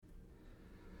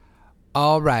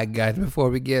All right, guys, before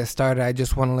we get started, I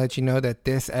just want to let you know that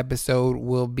this episode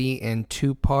will be in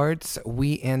 2 parts.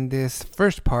 We end this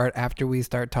first part after we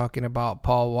start talking about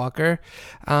Paul Walker.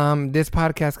 This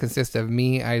podcast consists of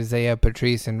me, Isaiah,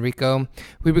 Patrice, and Rico.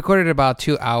 We recorded about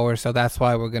 2 hours, so that's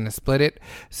why we're going to split it.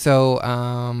 So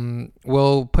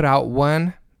we'll put out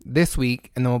one this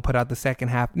week, and then we'll put out the second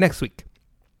half next week.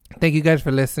 Thank you guys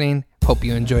for listening. Hope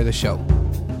you enjoy the show.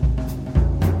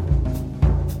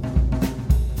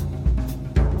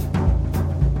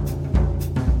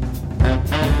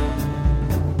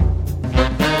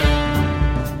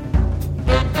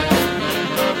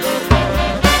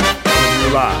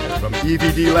 Live from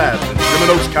EVD Labs in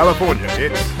Seminoles, California,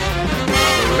 it's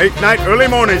the Late Night Early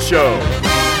Morning Show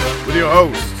with your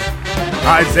host,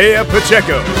 Isaiah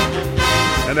Pacheco,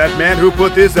 and that man who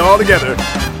put this all together,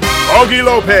 Augie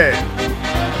Lopez.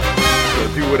 So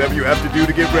do whatever you have to do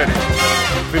to get ready.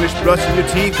 Finish brushing your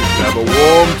teeth and grab a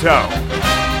warm towel.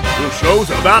 The show's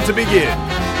about to begin.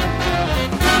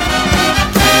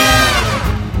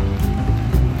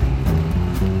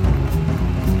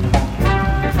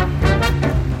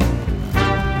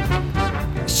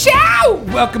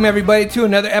 Welcome, everybody, to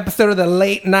another episode of the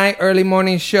Late Night Early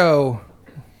Morning Show.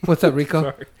 What's up, Rico?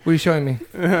 Sorry. What are you showing me?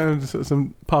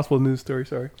 Some possible news story,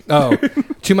 sorry. Oh,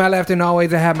 to my left and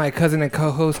always, I have my cousin and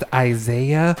co-host,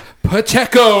 Isaiah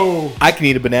Pacheco. I can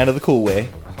eat a banana the cool way.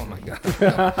 Oh, my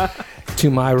God. To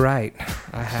my right,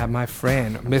 I have my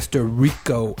friend, Mr.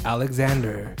 Rico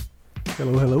Alexander.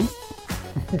 Hello, hello.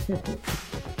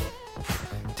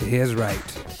 To his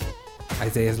right,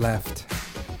 Isaiah's left.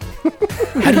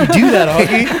 How do you do that,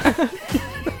 Augie?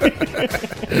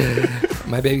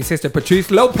 My baby sister, Patrice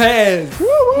Lopez.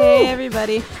 Hey,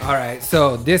 everybody. All right,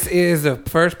 so this is the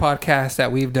first podcast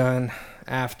that we've done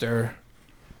after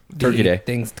Turkey Day,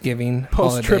 Thanksgiving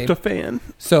holiday. Post-tryptophan.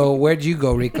 So where'd you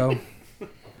go, Rico?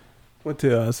 Went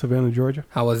to Savannah, Georgia.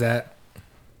 How was that?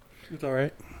 It was all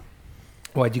right.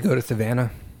 Why'd you go to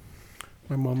Savannah?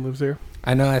 My mom lives there.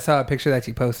 I know, I saw a picture that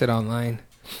you posted online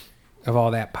of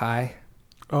all that pie.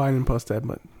 Oh, I didn't post that,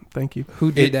 but thank you. Who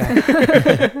did that?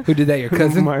 Who did that? Your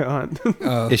cousin? My aunt.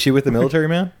 Oh. Is she with the military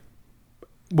man?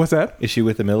 What's that? Is she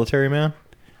with the military man?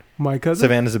 My cousin?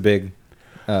 Savannah's a big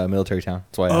military town.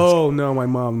 That's why I asked. Oh, no, my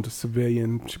mom's a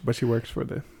civilian, but she works for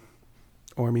the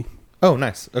Army. Oh,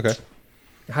 nice. Okay.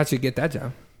 How'd you get that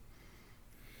job?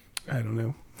 I don't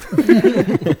know.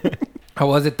 How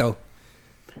was it, though?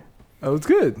 Oh, it's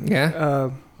good.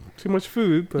 Yeah? Too much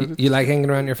food, but You like hanging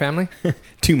around your family?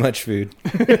 Too much food.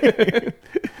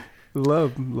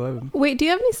 love. Wait, do you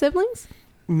have any siblings?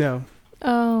 No.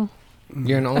 Oh.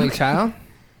 You're an only child?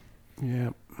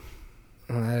 Yeah.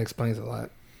 Oh, that explains a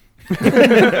lot.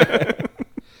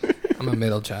 I'm a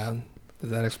middle child.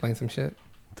 Does that explain some shit?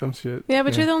 Some shit. Yeah,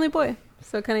 but Yeah. you're the only boy,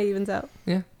 so it kind of evens out.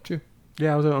 Yeah, true.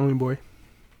 Yeah, I was the only boy.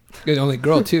 You're the only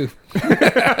girl, too.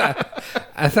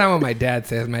 That's not what my dad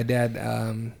says. My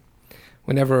dad...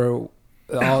 whenever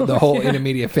the whole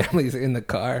intermediate family's in the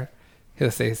car, he'll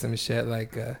say some shit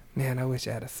like, man, I wish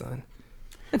I had a son.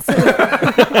 I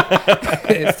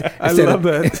love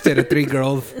that. Instead of 3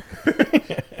 girls.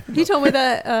 He told me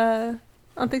that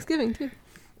on Thanksgiving, too.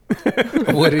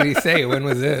 What did he say? When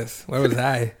was this? Where was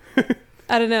I?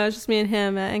 I don't know. It's just me and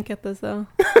him at Enquetas, though.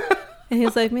 And he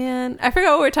was like, man, I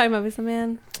forgot what we were talking about. He said,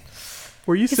 man.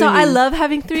 Were you So singing? I love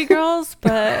having 3 girls,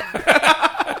 but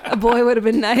a boy would have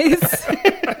been nice.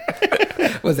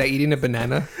 Was I eating a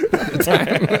banana at the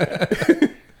time?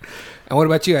 And what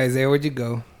about you, Isaiah? Where'd you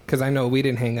go? Because I know we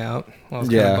didn't hang out.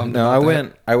 Yeah. No, I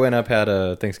went up, had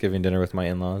a Thanksgiving dinner with my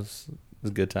in-laws. It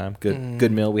was a good time.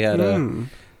 Good meal. We had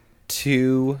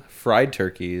 2 fried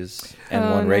turkeys and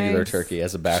 1 regular nice. turkey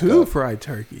as a backup. 2 fried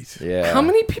turkeys. Yeah. How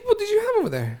many people did you have over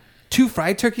there? 2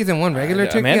 fried turkeys and 1 regular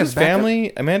turkey? Amanda's as backup?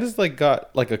 family. Amanda's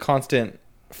got like a constant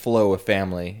flow of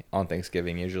family on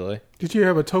Thanksgiving usually. Did you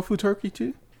have a tofu turkey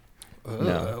too?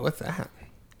 No. What's that?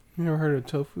 You ever heard of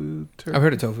tofu turkey? I've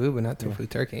heard of tofu, but not tofu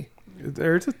turkey.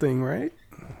 There's a thing, right?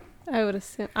 I would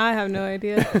assume. I have no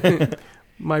idea.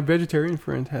 My vegetarian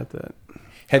friend had that.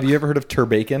 Have you ever heard of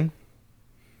turbacon?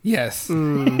 Yes.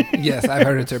 Yes, I've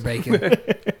heard of turbacon.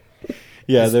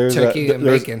 Yeah, It's there's turkey and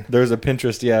bacon. There's a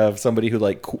Pinterest, of somebody who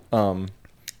like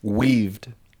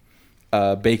weaved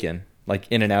bacon like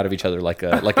in and out of each other like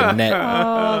a net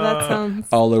Oh, that sounds...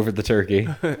 all over the turkey.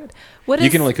 You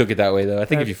can only cook it that way though. I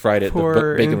think if you fried it,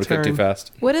 the bacon would cook too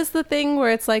fast. What is the thing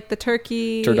where it's like the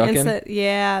turkey? Turducken?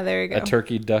 Yeah, there you go. A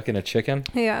turkey, duck, and a chicken.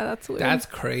 Yeah, that's weird. That's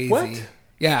crazy. What?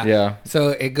 Yeah. Yeah. So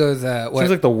it goes. What? Seems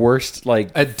like the worst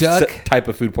a duck type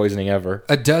of food poisoning ever.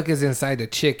 A duck is inside the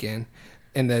chicken,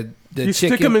 and the you chicken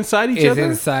stick them inside each is other?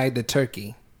 inside the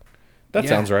turkey. That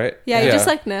sounds right. Yeah, you just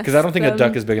like nest. Because I don't think a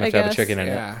duck is big enough I to have a guess. chicken in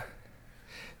it. Yeah.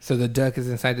 So the duck is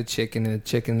inside the chicken, and the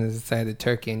chicken is inside the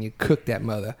turkey, and you cook that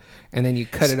mother, and then you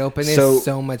cut it open. It's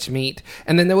so much meat.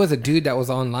 And then there was a dude that was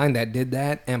online that did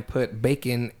that and put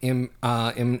bacon in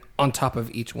on top of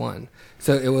each one.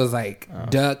 So it was like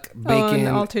duck,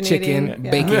 bacon, chicken,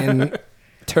 bacon,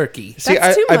 turkey. See,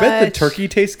 That's too I bet the much. turkey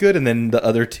tastes good, and then the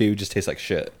other two just taste like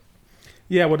shit.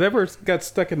 Yeah, whatever got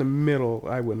stuck in the middle,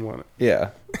 I wouldn't want it.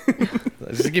 Yeah.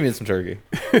 Just give me some turkey.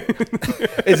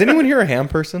 Is anyone here a ham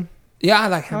person? Yeah, I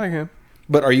like I like him. ham.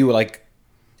 But are you like,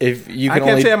 if you I can can't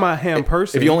only say I'm a ham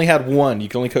person. if you only had one, you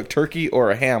can only cook turkey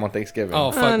or a ham on Thanksgiving.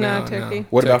 Oh, fuck no, no, turkey. no.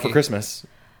 What about for Turkey. Christmas?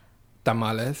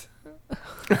 Tamales.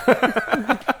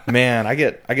 Man, I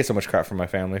get so much crap from my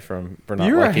family for not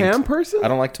You're a liking. ham person? I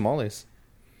don't like tamales.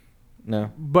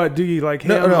 No. But do you like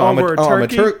ham No, over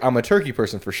turkey? I'm a turkey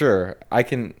person for sure. I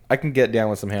can get down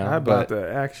with some ham. I'm about but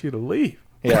to ask you to leave.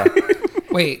 yeah,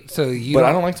 Wait, so you? but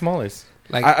I don't like tamales.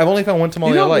 like. I've only found one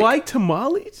tamale You I don't like. like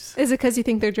tamales? Is it because you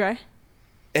think they're dry?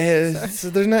 There's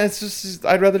not. It's just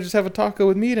I'd rather just have a taco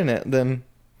with meat in it than.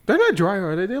 They're not dry,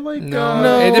 are they? They're like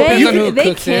No, it depends on who they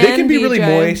cooks can it. They can be really dry.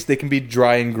 moist. They can be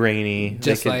dry and grainy.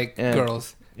 Just They can- like yeah.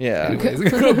 girls. Yeah,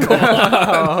 Anyways.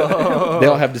 they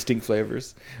all have distinct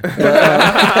flavors.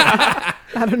 I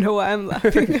don't know why I'm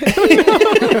laughing.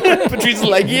 Patrice's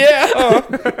like, yeah.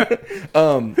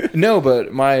 No,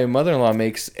 but my mother-in-law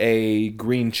makes a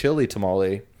green chili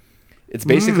tamale. It's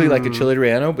basically like a chili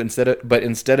relleno, but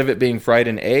instead of it being fried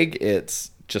in egg,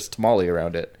 it's just tamale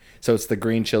around it. So it's the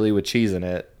green chili with cheese in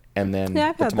it, and then Yeah,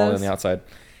 I've the had tamale on those. the outside,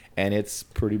 and it's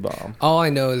pretty bomb. All I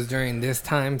know is during this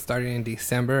time, starting in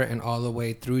December and all the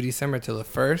way through December till the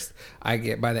 1st,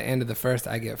 by the end of the 1st,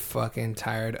 I get fucking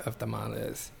tired of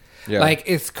tamales. Yeah. Like,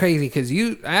 it's crazy because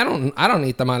I don't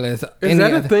eat tamales. Is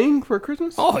that a thing for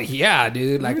Christmas? Oh yeah,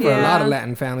 dude. Like for a lot of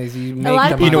Latin families, you make A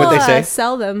lot of tamales. people You know what they say?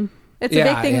 sell them. It's a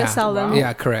big thing to sell them.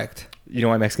 Yeah, correct. You know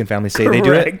why Mexican families say they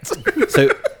do it? So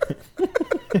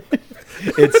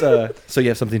it's so you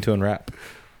have something to unwrap.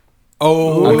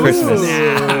 Oh, On Christmas.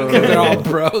 because they're all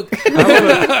broke.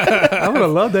 I would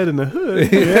have loved that in the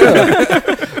hood.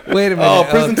 Wait a minute. Oh,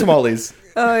 prison tamales.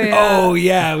 Oh yeah. Oh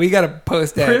yeah, we gotta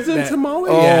post that. Prison tamale?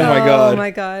 Oh Yeah. my god. Oh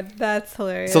my god, that's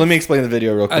hilarious. So let me explain the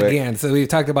video real quick. Again, so we've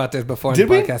talked about this before in Did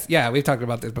the we? podcast. Yeah, we've talked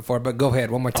about this before, but go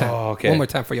ahead one more time. Oh, okay. One more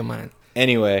time for your mind.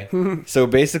 Anyway, so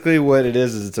basically what it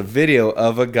is it's a video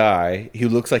of a guy who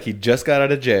looks like he just got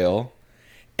out of jail,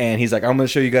 and he's like, I'm going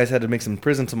to show you guys how to make some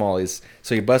prison tamales.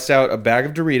 So he busts out a bag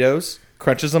of Doritos,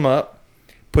 crunches them up,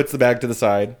 puts the bag to the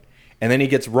side, and then he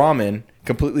gets ramen,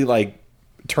 completely like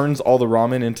turns all the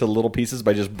ramen into little pieces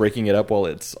by just breaking it up while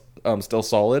it's still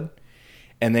solid.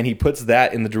 And then he puts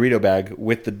that in the Dorito bag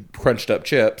with the crunched up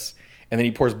chips, and then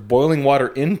he pours boiling water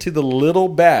into the little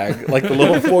bag, like the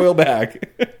little foil bag.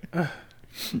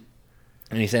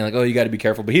 And he's saying like, "Oh, you got to be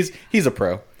careful." But he's a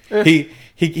pro.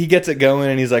 He gets it going,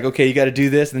 and he's like, "Okay, you got to do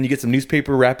this." And then you get some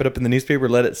newspaper, wrap it up in the newspaper,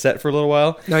 let it set for a little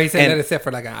while. No, he said And- let it sit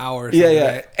for like an hour. Or yeah, something,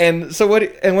 yeah. right? And so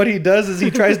what he does is he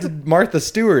tries to Martha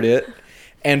Stewart it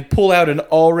and pull out an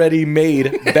already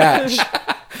made batch.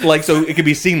 Like, so it could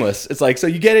be seamless. It's like, so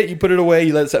you get it, you put it away,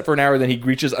 you let it set for an hour, then he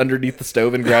reaches underneath the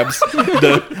stove and grabs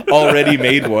the already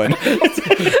made one.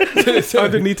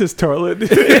 Underneath his toilet.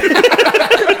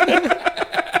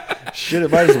 Shit,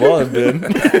 it might as well have been.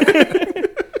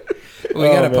 We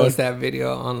gotta man. post that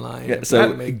video online. Yeah,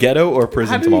 so ghetto or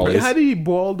prison tamales? How do you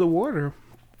boil the water?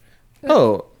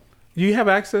 Oh, Do you have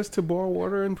access to boil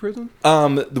water in prison?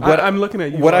 what I'm looking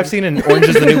at you. What I've seen in Orange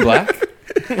is the New Black,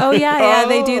 Oh yeah,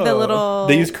 they do the little.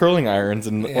 they use curling irons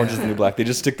in Orange is the New Black. They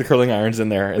just stick the curling irons in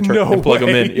there and, No and plug them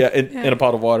in. way. Yeah, in a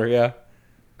pot of water. Yeah,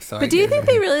 So But do you think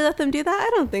they really let them do that? I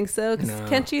don't think so. 'Cause No.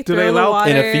 can't you Do throw they the allow-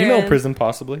 water in a female and- prison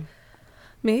possibly.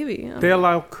 Maybe. I don't They know.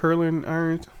 allow curling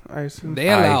irons, I assume. they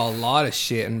allow a lot of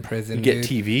shit in prison? You get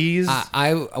dude. TVs.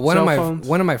 One Cell of phones.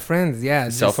 my friends,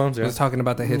 Cell phones, yeah. was talking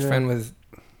about that his Yeah. friend was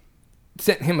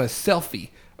sent him a selfie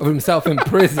of himself in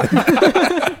prison.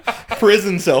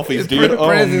 Prison selfies, dude. Oh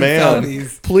Prison man,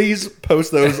 selfies. please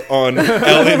post those on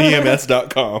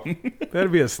lnems.com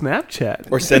That'd be a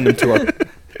Snapchat. or send them to our.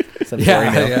 Send them to our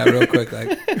yeah, email. yeah, real quick,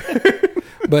 like.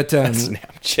 But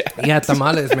Snapchat. yeah,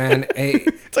 tamales, man. Hey,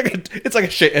 It's like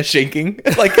a shaking,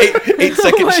 like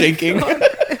 8-second my shaking.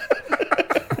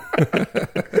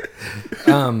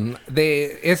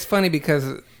 it's funny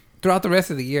because throughout the rest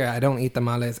of the year, I don't eat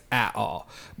tamales at all.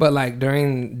 But like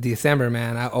during December,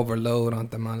 man, I overload on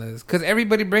tamales because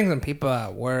everybody brings them. People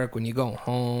at work, when you go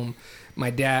home,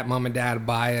 mom and dad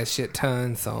buy a shit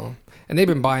ton. So, and they've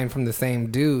been buying from the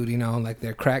same dude, you know, like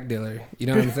their crack dealer. You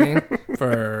know what I'm saying?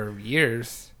 For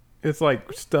years. It's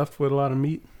like stuffed with a lot of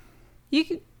meat. You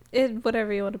can,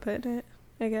 whatever you want to put in it,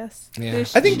 I guess. Yeah.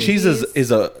 There's I think cheese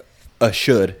is a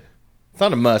should. It's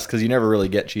not a must because you never really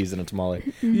get cheese in a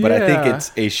tamale. But I think Yeah.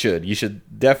 it's a should. You should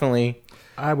definitely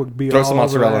I would be throw all some over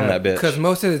mozzarella on that bitch. Because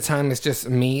most of the time it's just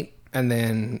meat and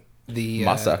then the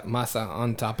masa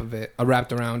on top of it,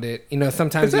 wrapped around it. You know,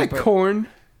 sometimes Is that corn?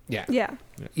 Yeah.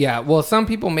 Yeah. Well, some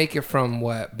people make it from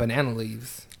banana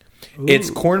leaves. It's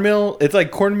cornmeal. It's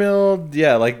like cornmeal.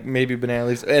 Yeah, like maybe banana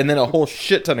leaves, and then a whole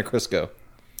shit ton of Crisco.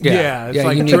 Yeah, it's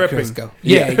like you need dripping. Crisco.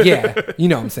 Yeah. You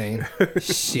know what I'm saying.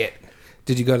 Shit.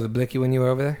 Did you go to the Blicky when you were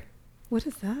over there? What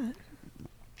is that?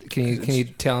 Can you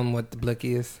tell them what the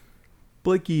Blicky is?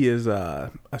 Blicky is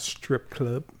a strip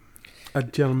club, a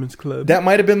gentleman's club. That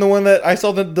might have been the one that I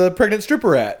saw the pregnant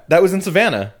stripper at. That was in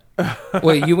Savannah.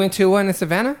 Wait, you went to one in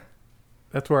Savannah?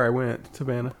 That's where I went,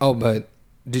 Savannah. Oh, but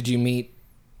did you meet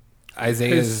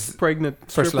Isaiah's His pregnant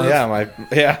first stripper.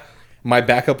 love? My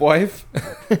backup wife.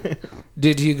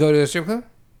 Did you go to a strip club?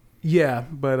 Yeah,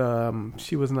 but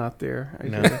she was not there. I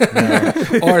No,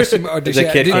 guess. no. or did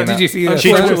you see her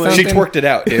She friend or something? twerked it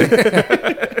out,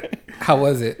 dude. How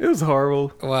was it? It was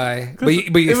horrible. Why? But you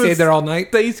it stayed was there all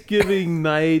night? Thanksgiving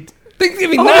night.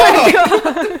 Thanksgiving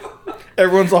night!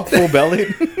 Everyone's all full belly.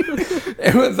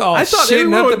 Everyone's all I thought shitting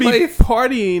everyone up would the be place.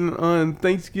 partying on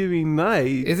Thanksgiving night.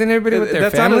 Isn't everybody with their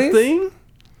That's families? not a thing?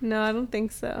 No, I don't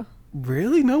think so.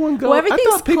 Really? No one goes? Well, I everything's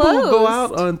thought people would go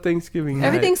closed. out on Thanksgiving night.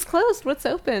 Everything's closed. What's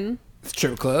open?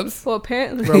 Strip clubs? Well,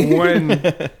 apparently.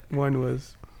 But one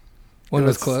was... One it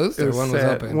was closed it or one was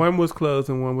sad. open? One was closed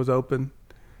and one was open.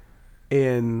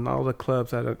 And all the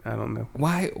clubs, I don't know.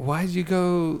 Why'd you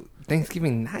go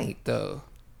Thanksgiving night though?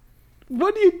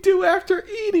 What do you do after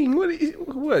eating?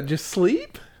 What? Just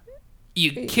sleep?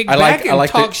 You kick I like- back I and like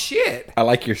talk the- shit. I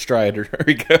like your stride,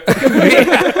 Rico.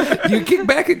 You kick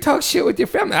back and talk shit with your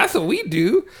family. That's what we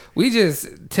do. We just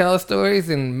tell stories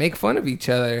and make fun of each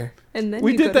other. And then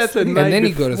We you did go to that the sleep. night then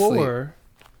you go to sleep. before.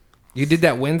 You did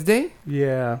that Wednesday?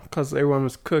 Yeah, because everyone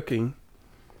was cooking.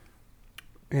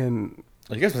 And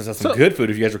You guys must have some So- good food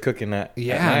if you guys were cooking that.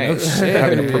 Yeah, that no night. shit.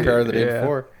 Having to prepare the day Yeah.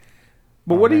 before.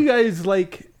 But Oh, what do man. you guys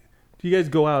like? Do you guys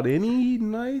go out any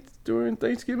nights during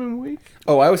Thanksgiving week?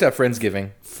 Oh, I always have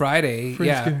Friendsgiving. Friday.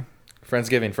 Yeah.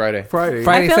 Friendsgiving Friday. Friday.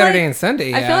 Friday, I feel Saturday, like- and Sunday.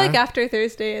 Yeah. I feel like after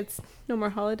Thursday, it's no more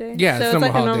holiday. Yeah, so it's it's no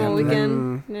like more a normal holiday.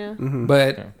 weekend. Yeah.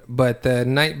 Mhm. But the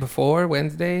night before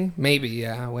Wednesday, maybe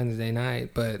Wednesday night,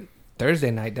 but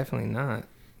Thursday night definitely not.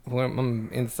 When I'm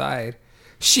inside.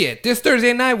 Shit, this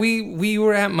Thursday night we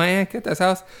were at my Aunt Keta's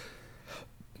house.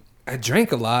 I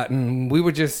drank a lot and we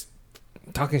were just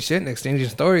talking shit and exchanging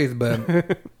stories,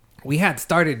 but we had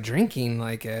started drinking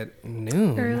like at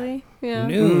noon. Early. Yeah.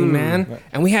 Noon, man.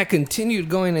 And we had continued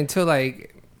going until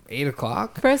like 8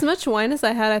 o'clock. For as much wine as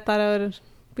I had, I thought I would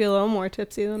be a little more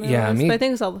tipsy than Yeah, I was. me- But I think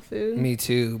it was all the food. Me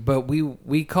too. But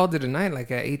we called it a night like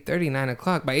at 8:30, 9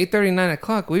 o'clock. By 8:30, 9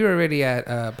 o'clock, we were already at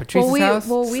Patrice's house.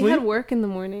 we Sleep? had work in the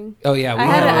morning. Oh yeah, we I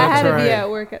had that's to right. be at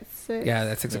work at 6. yeah,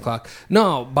 that's 6 o'clock.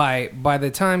 No, by the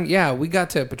time we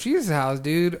got to Patrice's house,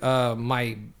 dude,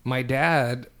 my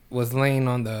dad was laying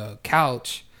on the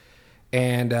couch,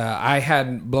 and I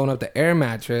had blown up the air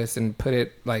mattress and put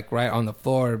it like right on the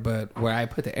floor. But where I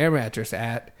put the air mattress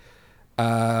at,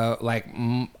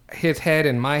 his head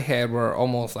and my head were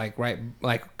almost like right,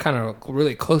 like kind of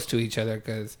really close to each other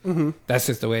because that's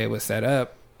just the way it was set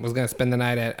up. I was gonna spend the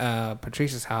night at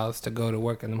Patricia's house to go to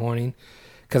work in the morning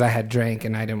because I had drank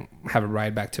and I didn't have a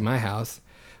ride back to my house.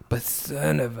 But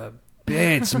son of a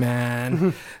bitch,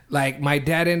 man! Like my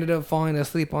dad ended up falling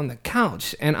asleep on the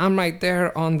couch, and I'm right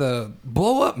there on the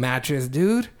blow up mattress,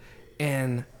 dude,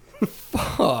 and.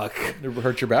 Fuck. Did it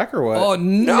hurt your back or what? Oh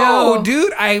no, No.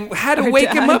 dude! I had to Our wake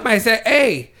him dad. up. I said,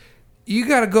 "Hey, you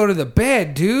gotta go to the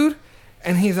bed, dude."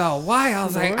 And he's all, "Why?" I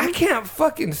was like, "I can't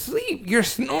fucking sleep. You're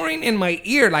snoring in my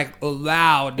ear like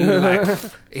loud, dude. Like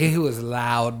it was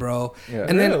loud, bro." Yeah.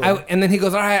 And then Really? and then he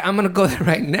goes, "All right, I'm gonna go there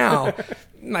right now."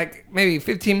 Like maybe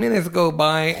 15 minutes go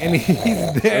by and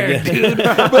he's there, dude,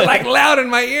 but like loud in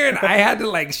my ear, and I had to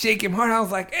like shake him hard. I was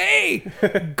like, "Hey,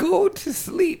 go to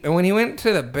sleep." And when he went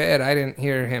to the bed, I didn't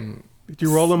hear him. Did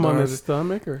you roll him on Snores. his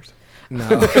stomach or? No.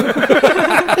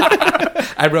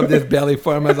 I rubbed his belly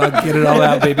for him. I was like, "Get it all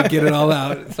out, baby. Get it all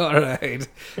out. It's all right."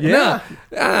 Yeah.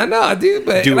 No, dude.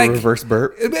 But Do like, a reverse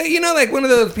burp. but you know, like one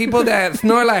of those people that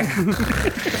snore like.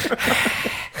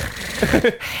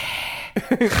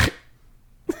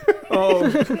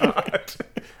 Oh God!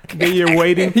 Then you're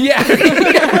waiting. Yeah.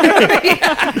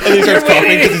 And he starts coughing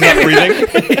because he's not breathing.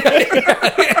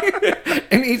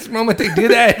 And each moment they do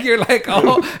that, you're like,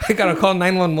 "Oh, I gotta call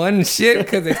 911 and shit"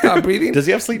 because they stop breathing. Does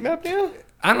he have sleep apnea?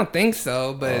 I don't think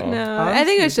so, but No, I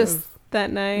think it was just I the don't smell.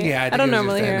 that night. Yeah, I I think don't it was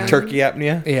normally just hear that him. Turkey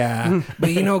apnea. Yeah,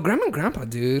 but Grandma and Grandpa,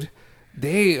 dude,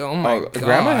 they God.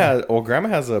 Grandma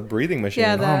has a breathing machine.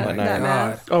 Yeah, Oh that, my that God.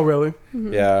 mask. Oh, really?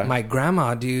 Yeah. My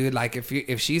grandma, dude, like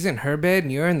if she's in her bed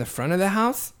and you're in the front of the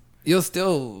house, you'll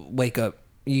still wake up.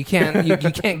 You can't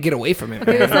can't get away from it.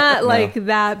 Man. It's not like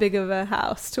that big of a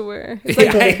house to where it's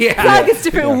like, it's not like it's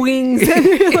different wings. And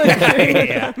you're like,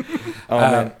 yeah.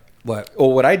 Man. What?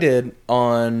 Well, what I did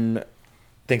on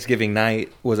Thanksgiving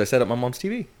night was I set up my mom's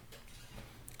TV.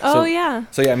 oh yeah.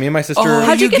 So yeah, me and my sister.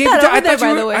 How'd you get gave that it to- over I there, thought you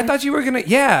by were- the way? I thought you were gonna.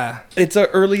 Yeah. It's a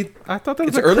early. I thought that was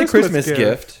It's an early Christmas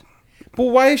gift. But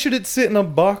why should it sit in a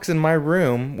box in my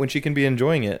room when she can be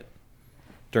enjoying it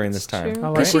during this time? True. I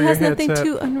like Because she where has your nothing head's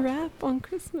to unwrap on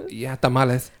Christmas. Yeah,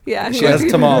 tamales. Yeah. She has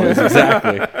tamales,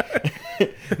 exactly.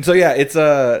 So yeah, it's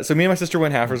so me and my sister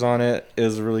went halfers on it. It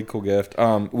was a really cool gift. We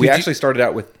Did you- actually started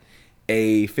out with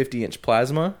a 50-inch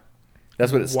plasma.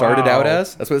 That's what it started Wow. out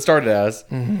as. That's what it started as.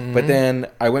 Mm-hmm. But then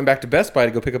I went back to Best Buy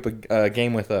to go pick up a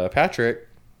game with Patrick,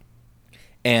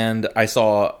 and I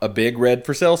saw a big red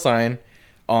for sale sign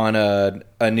on a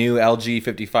new LG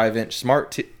 55-inch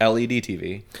smart LED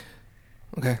TV.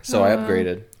 Okay. So I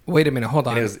upgraded. Wait a minute. Hold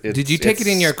on. And Did you take it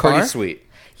in your pretty car? Sweet.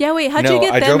 Yeah, wait, how'd No, you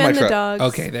get I them drove my and the truck. dogs?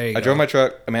 Okay, there you go. I drove my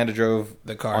truck. Amanda drove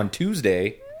The car. on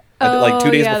Tuesday. Oh, like 2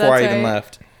 days yeah, before I that's even right.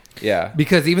 left. Yeah.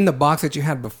 Because even the box that you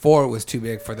had before was too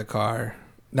big for the car.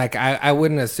 Like I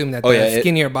wouldn't assume that Oh, the yeah,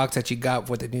 skinnier box that you got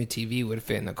with the new TV would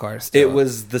fit in the car. Still. It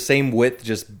was the same width,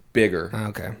 just bigger.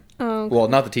 Okay. Oh, Well,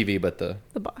 not the TV, but the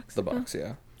box. box.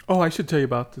 Yeah. Oh, I should tell you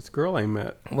about this girl I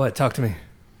met. What? Talk to me.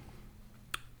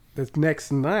 This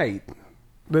next night,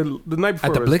 the night before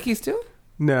At the was- Blicky still?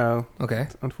 No, Okay.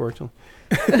 unfortunately,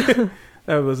 that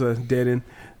was a dead end.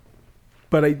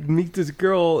 But I meet this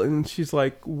girl, and she's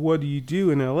like, "What do you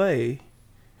do in LA?"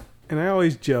 And I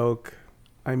always joke,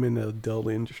 "I'm in the adult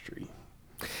industry."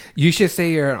 You should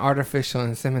say you're an artificial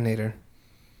inseminator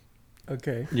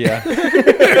Okay, Yeah.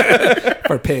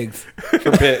 for pigs.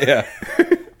 For Pitt, yeah.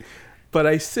 but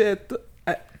I said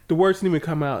the words didn't even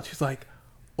come out. She's like,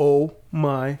 "Oh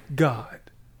my God,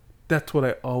 that's what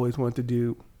I always wanted to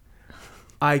do.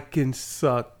 I can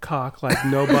suck cock like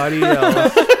nobody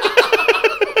else."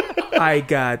 I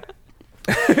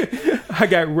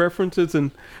got references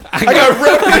and I got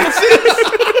references.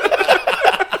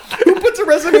 Who puts a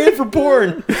resume in for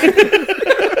porn?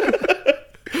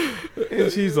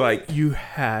 And she's like, "You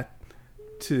had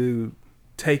to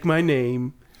take my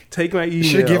name, take my email." You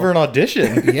should give her an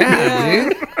audition. Yeah,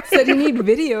 dude. Said you need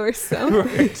video or something.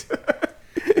 Right.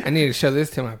 I need to show this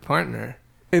to my partner.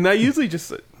 And I usually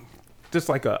just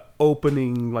like a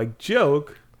opening like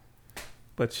joke,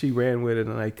 but she ran with it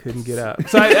and I couldn't get out.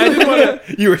 So I didn't want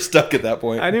to. You were stuck at that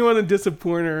point. I didn't want to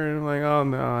disappoint her, and I'm like, "Oh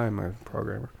no, I'm a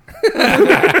programmer."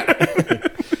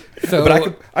 So,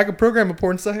 But I could program a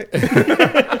porn site.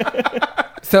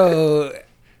 so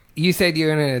you said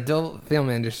you're in an adult film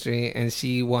industry, and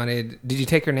she wanted. Did you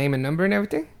take her name and number and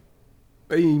everything?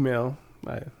 Email.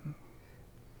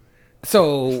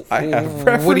 So I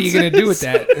have what are you gonna do with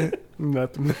that?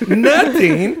 Nothing.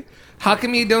 Nothing. How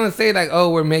come you don't say like, "Oh,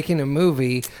 we're making a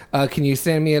movie. Can you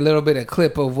send me a little bit of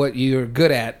clip of what you're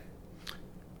good at?"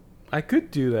 I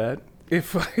could do that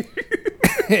if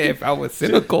If I was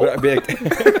cynical. Would I be like-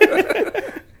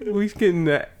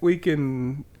 we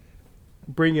can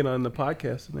bring it on the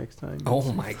podcast the next time.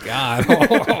 Oh my God.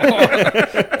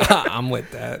 I'm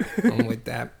with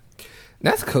that.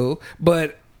 That's cool.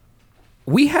 But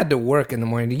we had to work in the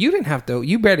morning. You didn't have to.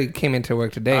 You barely came into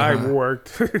work today. I huh?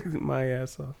 worked my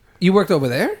ass off You worked over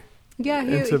there? Yeah,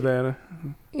 in Savannah.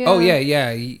 yeah. Oh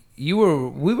yeah. We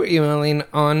were emailing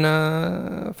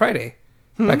on Friday.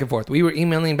 Back and forth. We were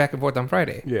emailing back and forth on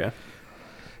Friday. Yeah.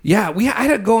 Yeah, I had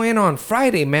to go in on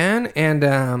Friday, man.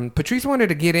 And Patrice wanted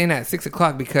to get in at 6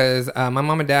 o'clock because my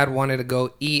mom and dad wanted to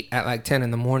go eat at like 10 in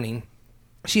the morning.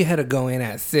 She had to go in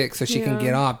at 6 so she can Yeah.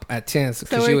 get off at 10.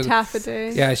 So she worked half a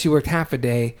day. Yeah, she worked half a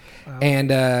day.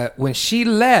 And when she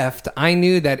left, I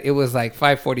knew that it was like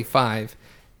 5:45.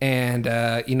 And,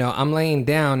 I'm laying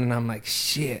down and I'm like,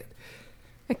 shit.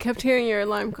 I kept hearing your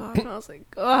alarm clock, and I was like,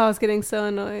 oh, I was getting so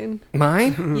annoyed.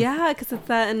 Mine? Yeah, because it's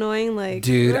that annoying, like...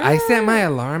 Dude, I set "Ah." my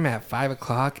alarm at 5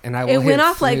 o'clock and I will It hit went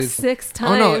off like snooze. 6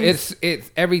 times. Oh, no, it's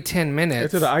every 10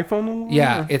 minutes. Is it an iPhone alarm?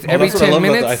 Yeah, it's Oh, every that's what I 10 love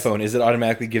minutes. about the iPhone is it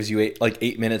automatically gives you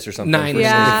 8 minutes or something. 9 for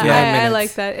minutes. Yeah, Yeah, 9 I minutes.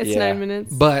 like that. It's Yeah. 9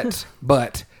 minutes.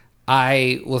 But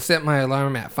I will set my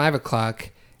alarm at 5 o'clock,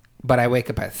 but I wake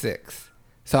up at 6.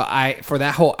 So for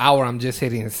that whole hour, I'm just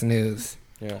hitting snooze.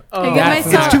 Yeah. I get That's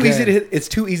myself- not It's too good. easy to hit. It's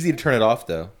too easy to turn it off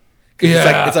though. 'Cause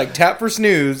Yeah. It's like tap for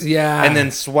snooze. Yeah. And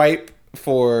then swipe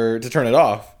to turn it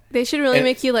off. They should really And-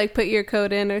 make you like put your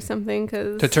code in or something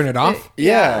To turn it off?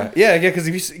 Yeah,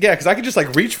 because I could just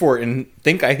like reach for it and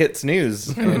think I hit snooze.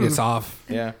 And it's off.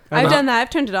 Yeah, I've done that. I've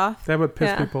turned it off. That would piss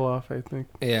Yeah. people off, I think.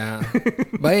 Yeah,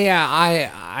 but yeah,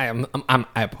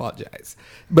 I apologize.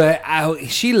 But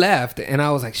she left, and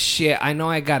I was like, shit. I know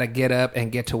I gotta get up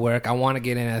and get to work. I want to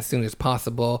get in as soon as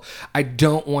possible. I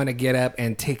don't want to get up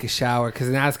and take a shower because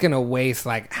that's gonna waste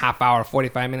like half hour,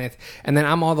 45 minutes, and then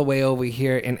I'm all the way over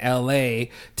here in LA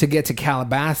to get to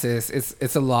Calabasas.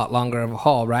 It's a lot longer of a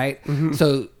haul, right? Mm-hmm.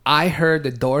 So I heard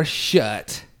the door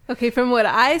shut. Okay, from what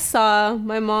I saw,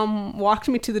 my mom walked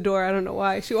me to the door. I don't know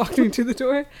why. She walked me to the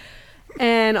door.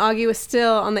 And Augie was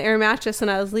still on the air mattress when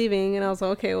I was leaving. And I was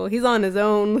like, okay, well, he's on his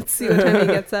own. Let's see what time he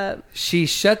gets up. She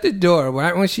shut the door.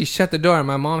 Right when she shut the door, and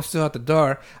my mom's still at the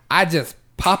door, I just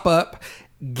pop up,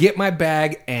 get my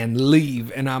bag, and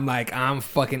leave. And I'm like, I'm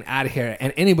fucking out of here.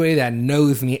 And anybody that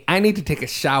knows me, I need to take a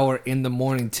shower in the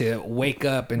morning to wake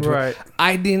up. And Right.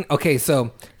 I didn't. Okay,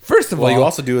 so first of well, all, you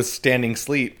also do a standing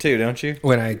sleep too, don't you?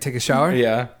 when I take a shower,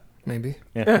 Yeah, maybe.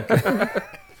 yeah.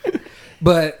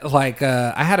 But like,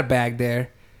 I had a bag there,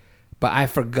 but I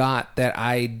forgot that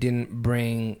I didn't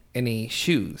bring any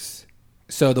shoes.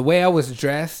 So the way I was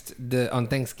dressed on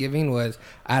Thanksgiving was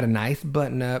I had a nice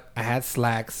button up, I had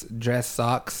slacks, dress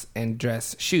socks, and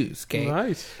dress shoes. Okay,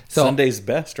 Nice. so Sunday's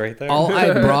best, right there. all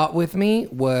I brought with me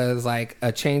was like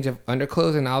a change of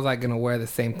underclothes, and I was like gonna wear the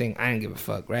same thing. I didn't give a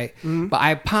fuck, right? But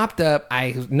I popped up.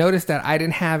 I noticed that I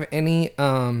didn't have any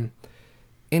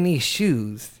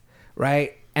shoes,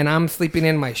 right? And I'm sleeping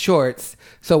in my shorts.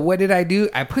 So what did I do?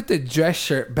 I put the dress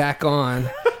shirt back on.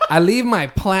 I leave my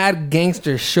plaid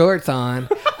gangster shorts on.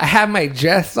 I have my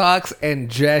dress socks and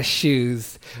dress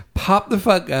shoes. Pop the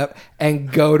fuck up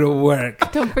and go to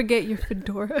work. Don't forget your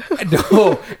fedora.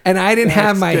 No, and I didn't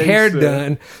have That's my hair gangster.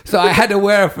 done, so I had to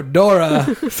wear a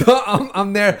fedora. So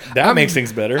I'm there. That makes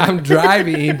things better. I'm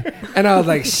driving, and I was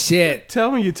like, "Shit!"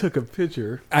 Tell me you took a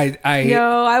picture. I Yo,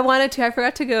 I wanted to. I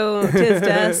forgot to go to his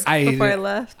desk before I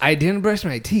left. I didn't brush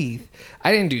my teeth.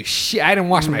 I didn't do shit. I didn't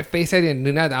wash my face. I didn't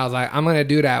do nothing. I was like, I'm gonna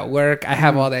do it at work. I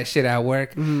have all that shit at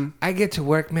work. I get to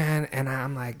work, man, and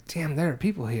I'm like, damn, there are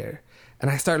people here. And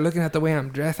I start looking at the way I'm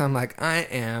dressed. I'm like, I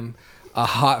am a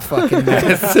hot fucking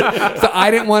mess. So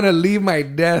I didn't want to leave my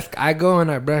desk. I go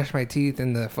and I brush my teeth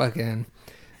in the fucking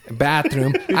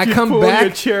bathroom. I You come pull your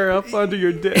back. chair up under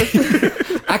your desk.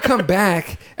 I come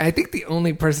back, and I think the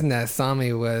only person that saw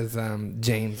me was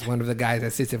James, one of the guys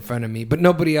that sits in front of me. But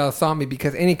nobody else saw me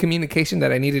because any communication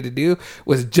that I needed to do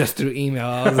was just through email.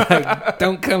 I was like,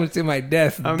 "Don't come to my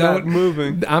desk. I'm Don't not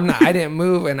moving. I'm not. I didn't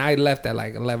move, and I left at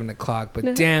like 11 o'clock.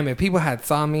 But damn, if people had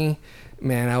saw me,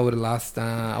 man, I would have lost.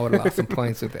 I would have lost some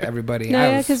points with everybody. No, I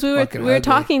yeah, was because we were fucking we were ugly.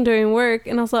 talking during work,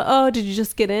 and I was like, "Oh, did you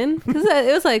just get in?" Because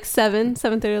it was like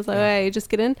 7:30. I was like, "Oh, yeah, you just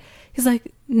get in." He's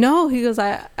like, "No." He goes,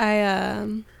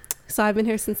 So I've been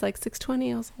here since like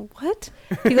 6:20. I was like, what?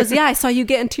 He goes, yeah, I saw you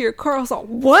get into your car. I was like,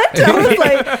 what? I was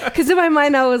like, because in my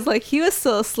mind, I was like, he was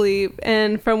still asleep.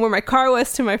 And from where my car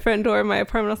was to my front door of my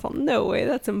apartment, I was like, no way,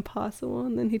 that's impossible.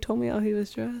 And then he told me how he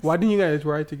was dressed. Why didn't you guys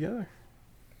ride together?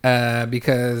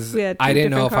 Because We had I two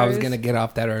didn't know if different I was cars. going to get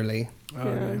off that early.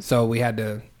 Yeah. So we had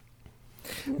to.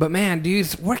 But man,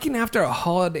 dude, working after a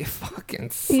holiday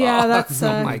fucking sucks. Yeah, that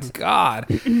Oh my sucks. God.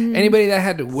 Anybody that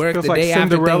had to work Feels the like day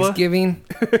Cinderella. after Thanksgiving,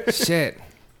 shit,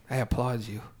 I applaud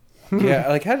you. Yeah,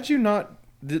 like how did you not?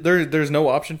 There's no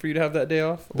option for you to have that day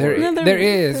off. There, Or- No, there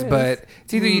is, but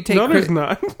it's either you take No, there's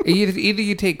not. either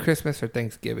you take Christmas or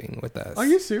Thanksgiving with us. Are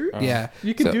you serious? Yeah,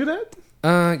 You can So- do that?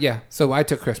 Yeah. So I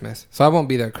took Christmas, so I won't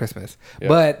be there at Christmas. Yeah.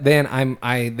 But then they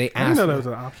I didn't asked know that me, was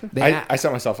an option. I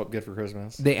set myself up good for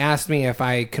Christmas. they asked me if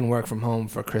I can work from home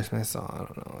for Christmas. So I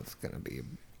don't know. It's gonna be a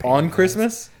pain in On the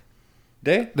Christmas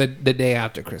Day? ass. the day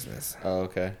after Christmas. Oh,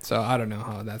 okay. So I don't know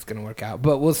how that's gonna work out,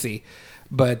 but we'll see.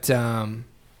 But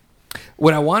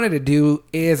what I wanted to do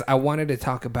is I wanted to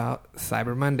talk about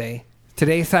Cyber Monday.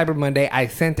 Today's Cyber Monday. I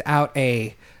sent out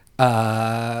a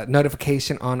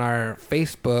notification on our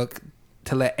Facebook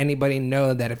to let anybody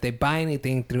know that if they buy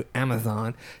anything through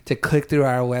Amazon, to click through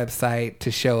our website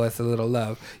to show us a little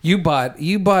love. Did you buy I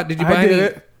any? did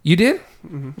it. You did?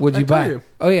 Mm-hmm. What'd you I told buy? you.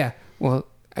 Oh yeah. Well,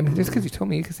 I mean, just because you told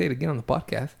me, you can say it again on the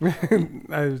podcast.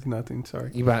 I was nothing.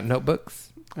 Sorry. You bought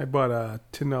notebooks? I bought a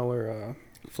 $10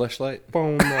 Fleshlight.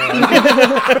 phone.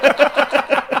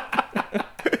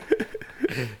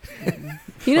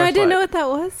 You know, I didn't Fleshlight. know what that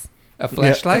was A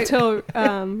flashlight? until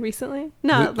recently.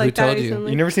 No, Who like that told you?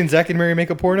 recently. You never seen Zack and Mary make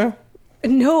a porno?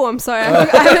 No, I'm sorry. I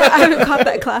haven't caught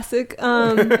that classic.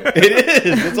 It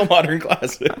is. It's a modern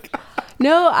classic.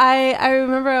 No, I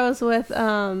remember I was with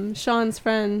Sean's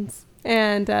friends,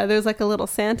 and there was like a little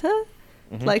Santa,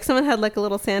 Like someone had like a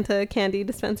little Santa candy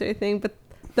dispenser thing, but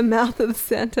the mouth of the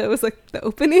Santa was like the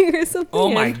opening or something.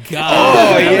 Oh my and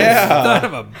god! Oh, yeah. Son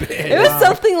of a bitch! It was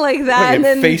something like that, Like and a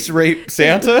then face rape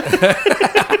Santa.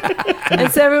 and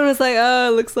so everyone was like, "Oh,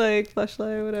 it looks like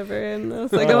flashlight or whatever," and I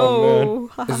was like, Oh, "Oh,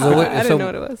 ha, So ha, what- I didn't so know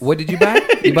what it was." What did you buy?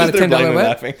 You bought a They're $10 blaming what?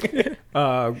 laughing.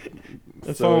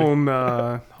 Phone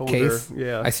holder. Case?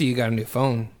 Yeah. I see you got a new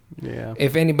phone. Yeah.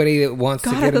 If anybody that wants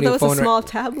God, to I get a thought that new was phone, a small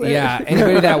tablet. yeah,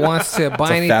 anybody that wants to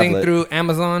buy a anything phablet. through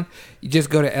Amazon, you just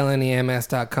go to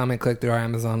lnems.com and click through our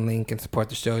Amazon link and support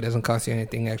the show. It doesn't cost you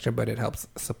anything extra, but it helps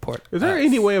support. Is there us.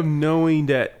 any way of knowing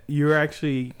that you're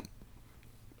actually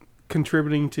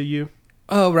contributing to you?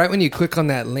 Oh, right when you click on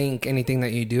that link, anything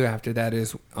that you do after that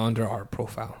is under our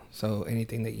profile. So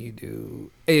anything that you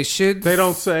do, it should. They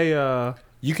don't say.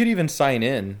 You could even sign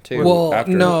in too. Well,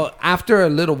 after. no. After a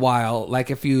little while,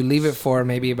 like if you leave it for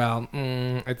maybe about,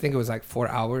 I think it was like 4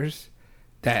 hours,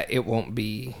 that it won't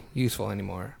be useful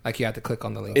anymore. Like you have to click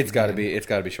on the link. It's got to again. be. It's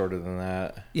got to be shorter than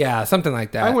that. Yeah, something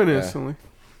like that. I went yeah. instantly.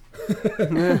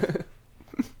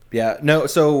 Yeah. No.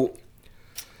 So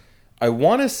I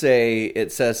want to say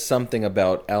it says something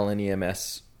about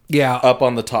LNEMS Yeah, up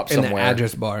on the top in somewhere. the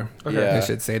address bar. Okay. Yeah, Yeah. it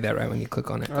should say that right when you click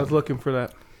on it. I was looking for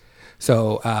that.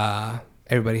 So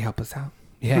everybody help us out.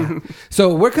 Yeah.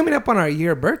 So we're coming up on our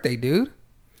year birthday, dude.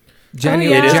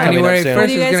 January, It is coming January up soon. 1st What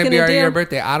are you is guys going to be gonna our do? year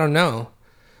birthday. I don't know.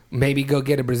 Maybe go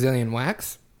get a Brazilian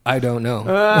wax. I don't know.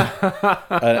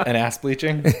 An ass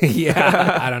bleaching.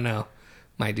 Yeah, I don't know.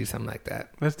 Might do something like that.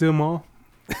 Let's do them all.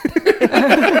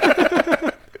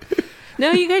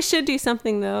 No, you guys should do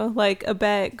something though, like a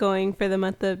bet going for the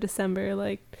month of December.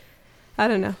 Like, I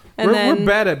don't know. And We're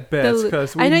bad at bets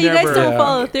because I know you guys don't Yeah.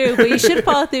 follow through, but you should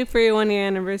follow through for your 1 year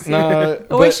anniversary. No,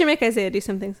 Or we but- should make Isaiah do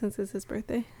something since it's his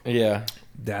birthday. Yeah.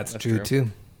 That's That's true, true.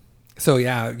 too. So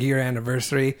yeah, year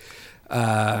anniversary.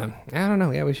 I don't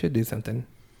know. Yeah, we should do something.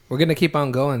 We're going to keep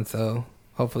on going, so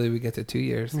hopefully we get to 2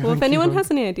 years. Well, if anyone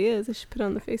has any ideas, they should put it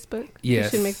on the Facebook.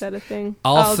 Yes. We should make that a thing.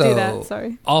 Also, I'll do that.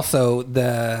 Sorry. Also,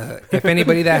 if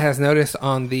anybody that has noticed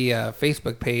on the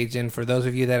Facebook page, and for those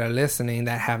of you that are listening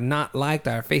that have not liked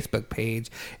our Facebook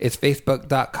page, it's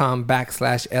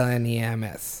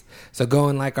facebook.com/LNEMS. So go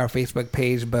and like our Facebook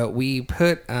page. But we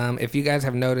put, if you guys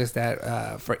have noticed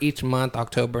that for each month,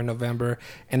 October, November,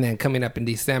 and then coming up in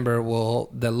December,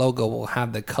 the logo will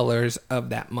have the colors of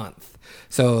that month.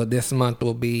 So this month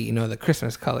will be, the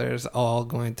Christmas colors all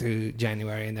going through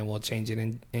January, and then we'll change it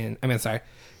in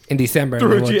December.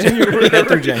 Through and then we'll January.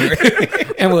 Through January.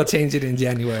 and we'll change it in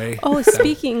January. Oh,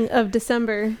 speaking of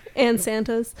December and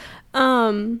Santas,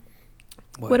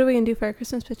 what are we going to do for our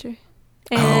Christmas picture?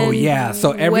 Oh, And yeah.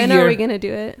 So every when year- are we going to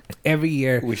do it? Every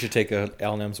year, We should take a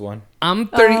LNEMS one. I'm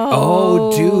 30.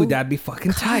 Oh, Oh. dude, that'd be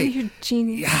fucking God, tight. you're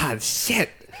genius. Yeah, shit.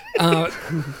 I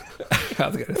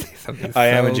was gonna say something. I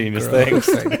am a so genius, gross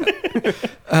thanks. right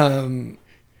now.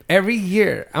 Every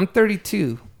year, I'm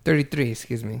 33,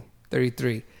 excuse me,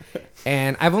 33,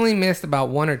 and I've only missed about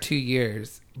 1 or 2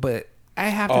 years, but I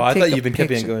have to. Oh, I take thought a you've been keeping it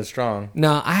picture. going strong.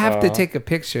 No, I have to Oh. take a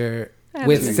picture I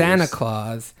with haven't. Santa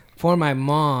Claus for my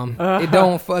mom. It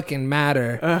don't fucking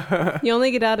matter. You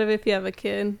only get out of it if you have a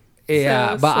kid.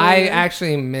 Yeah, So but I sweet.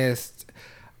 actually missed.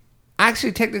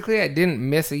 Actually, technically, I didn't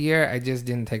miss a year. I just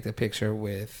didn't take the picture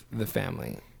with the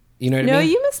family. You know what No, I mean?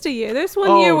 you missed a year. There's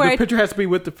one year where the picture has to be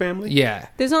with the family? Yeah.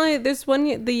 there's one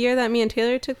year, the year that me and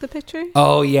Taylor took the picture.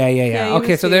 Oh, yeah. Yeah, you Okay,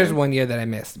 missed so a there's year. 1 year that I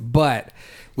missed. But,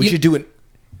 We should do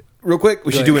real quick.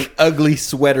 We should do an ugly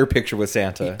sweater picture with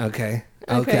Santa. Okay.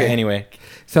 Okay. Anyway,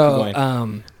 So, keep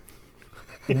going.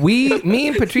 me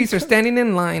and Patrice are standing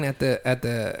in line at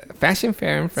the fashion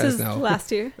fair in This is Fresno.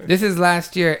 last year. This is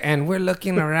last year, and we're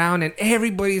looking around, and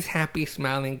everybody's happy,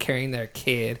 smiling, carrying their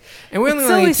kid, and we're It's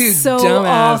only always two so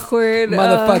dumbass awkward,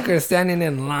 motherfuckers standing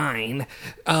in line,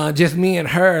 just me and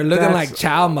her, looking That's like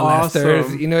child molesters.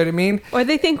 awesome. You know what I mean? Or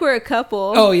they think we're a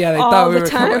couple. Oh yeah, they all thought we the were,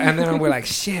 time. and then we're like,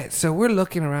 shit. So we're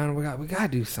looking around. We gotta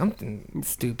do something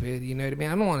stupid. You know what I mean?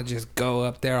 I don't want to just go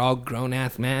up there all grown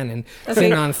ass man and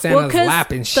sing on Santa's 'cause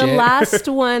lap and shit. The last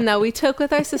one that we took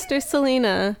with our sister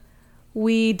Selena,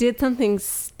 we did something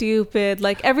stupid.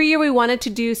 Like every year we wanted to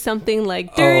do something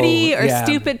like dirty or yeah.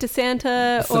 stupid to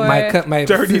Santa So or my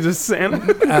Dirty to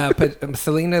Santa.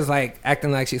 Selena's like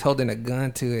acting like she's holding a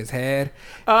gun to his head,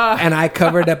 and I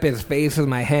covered up his face with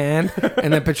my hand,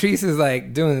 and then Patrice is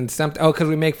like doing something. Oh, because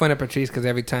we make fun of Patrice because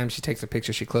every time she takes a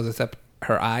picture, she closes up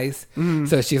her eyes,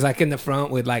 so she's like in the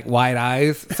front with like wide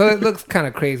eyes, so it looks kind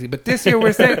of crazy. But this year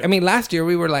last year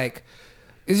we were like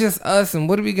it's just us, and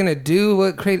what are we gonna do?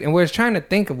 What crazy? And we're trying to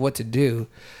think of what to do.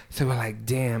 So we're like,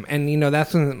 damn. And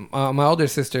that's when my older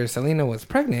sister Selena was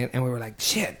pregnant, and we were like,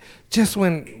 shit. Just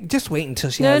wait until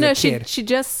she has a kid. She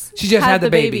just had the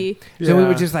baby. So we Yeah.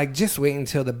 were just like, just wait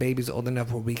until the baby's old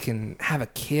enough where we can have a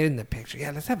kid in the picture.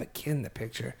 Yeah, let's have a kid in the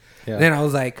picture. Yeah. Then I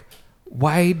was like,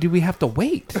 why do we have to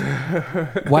wait?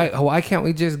 Why can't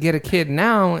we just get a kid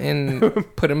now and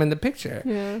put him in the picture?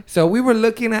 Yeah. So we were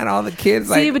looking at all the kids.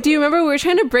 See, but do you remember we were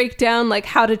trying to break down like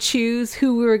how to choose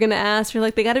who we were going to ask? We're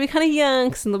like, they got to be kind of young,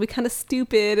 and they'll be kind of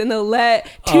stupid, and they'll let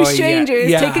two strangers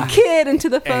take a kid into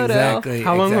the photo. Exactly.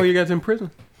 How long were you guys in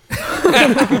prison?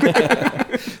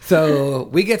 So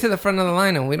we get to the front of the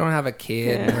line and we don't have a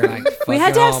kid. And we're like, we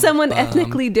had to have all someone bummed.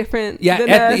 ethnically different. Yeah, than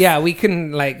us. yeah. We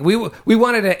couldn't we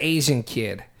wanted an Asian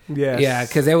kid. Yes. Yeah,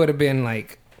 because they would have been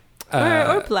like.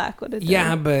 Or black would have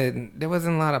Yeah, but there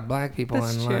wasn't a lot of black people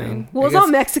That's online. true. Well, it's all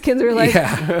Mexicans. We're like,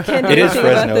 Yeah. can't do It is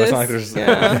anything about Fresno. this. It's not like there's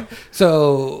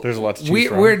So there's a lot to choose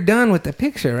from. We're done with the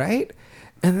picture, right?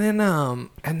 And then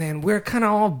we're kind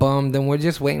of all bummed, and we're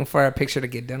just waiting for our picture to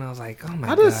get done. I was like, oh my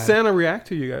How god. does Santa react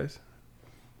to you guys?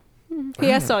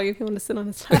 He asked Augie if he wanted to sit on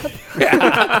his lap.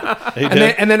 He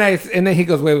and did. then he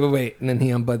goes, wait, and then he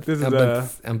unbelts This is,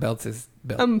 unbelts his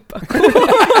belt.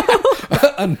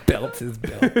 Unbelts his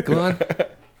belt. Go on.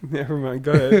 Never mind.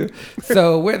 Go ahead.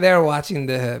 So we're there watching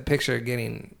the picture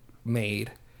getting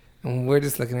made, and we're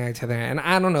just looking at each other. And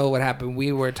I don't know what happened.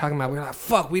 We were talking about. We were like,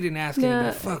 "Fuck, we didn't ask Yeah.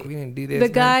 anybody. Fuck, we didn't do this."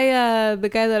 The man."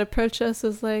 guy that approached us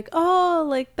was like, "Oh,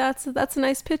 like that's a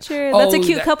nice picture. Oh, That's a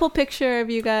cute that- couple picture of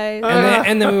you guys."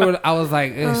 And then I was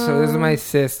like, so this is my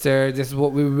sister. This is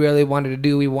what we really wanted to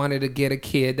do. We wanted to get a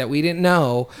kid that we didn't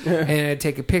know and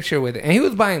take a picture with it. And he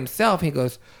was by himself. He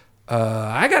goes,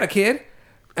 I got a kid.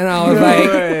 And I was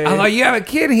like, you have a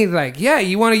kid? And he's like, yeah,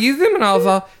 you want to use him? And I was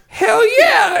like, hell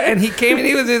yeah. And he came and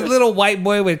he was this little white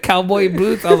boy with cowboy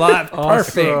boots. I was like,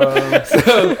 perfect.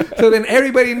 So then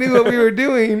everybody knew what we were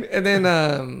doing. And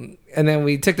then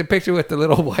we took the picture with the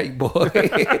little white boy.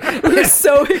 We were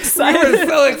so excited. We were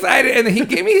so excited. And then he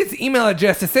gave me his email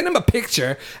address to send him a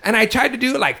picture. And I tried to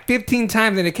do it like 15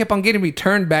 times and it kept on getting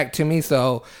returned back to me.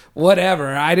 So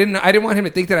whatever. I didn't want him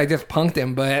to think that I just punked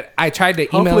him, but I tried to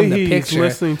email him the he's picture.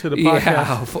 listening to the podcast. Yeah,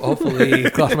 hopefully.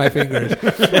 Cross my fingers.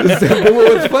 But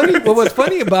what was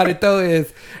funny about it though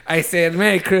is I said,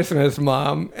 "Merry Christmas,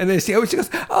 Mom." And then she goes,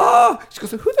 "Oh," she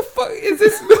goes, "Who the fuck is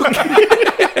this little kid?"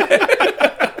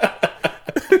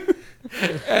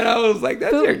 And I was like,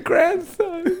 "That's your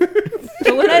grandson."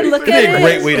 But when I look That'd at be a it,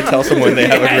 great way to tell someone they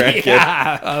have a grandkid.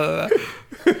 Yeah.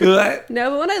 What? no,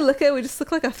 but when I look at it, we just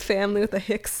look like a family with a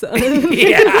Hicks son.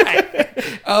 Yeah.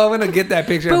 Oh, I'm gonna get that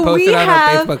picture and But post we it on our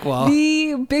have Facebook wall.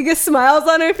 the biggest smiles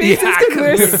on our faces Yeah, because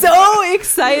we're so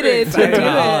excited to do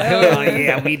Oh, hell it.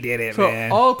 yeah, we did it, So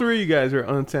man. all three of you guys are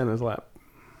on Santa's lap.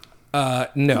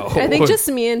 No. I think just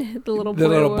me and the little boy. the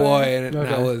little were. boy, and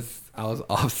Okay. I was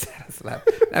off Santa's lap.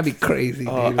 That'd be crazy.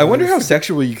 Dude. I wonder how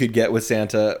sexual you could get with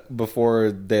Santa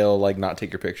before they'll like not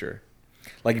take your picture.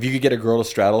 Like if you could get a girl to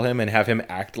straddle him and have him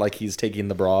act like he's taking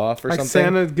the bra off or Like something.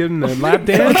 Santa giving a lap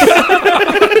dance.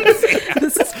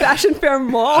 This is Fashion Fair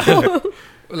Mall.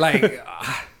 Like,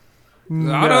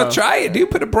 No. I don't try it,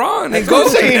 dude. Put a bra on and That's go, what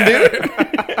I'm saying,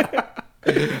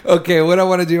 dude. Okay, what I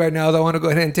want to do right now is I want to go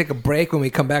ahead and take a break. When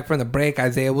we come back from the break,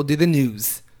 Isaiah will do the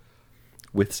news.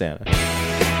 With Santa.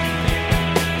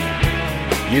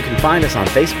 You can find us on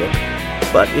Facebook,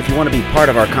 but if you want to be part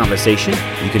of our conversation,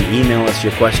 you can email us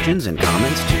your questions and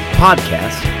comments to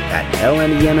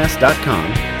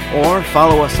podcast@lnems.com or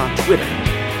follow us on Twitter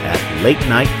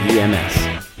 @LateNightEMS.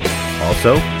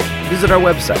 Also, visit our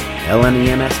website,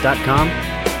 lnems.com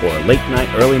or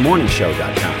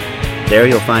latenightearlymorningshow.com. There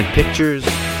you'll find pictures,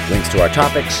 links to our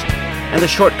topics, and the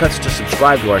shortcuts to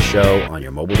subscribe to our show on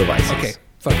your mobile devices. Okay,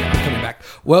 fuck it, I'm coming back.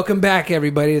 Welcome back,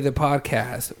 everybody, to the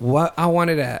podcast. What I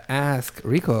wanted to ask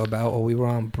Rico about while we were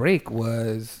on break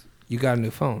was, you got a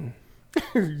new phone.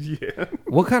 Yeah.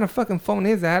 What kind of fucking phone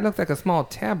is that? It looks like a small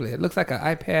tablet. It looks like an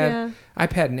iPad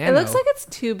Nano. It looks like it's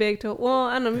too big to. Well,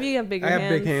 I don't know. Maybe you have bigger I hands. have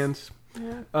big hands.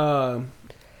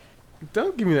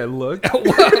 Don't give me that look.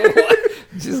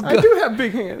 Just I do have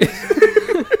big hands.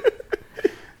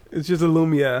 It's just a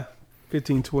Lumia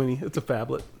 1520. It's a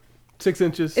phablet. 6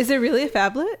 inches. Is it really a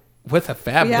phablet? What's a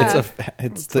phablet? Yeah.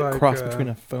 It's the like, cross between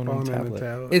a phone and a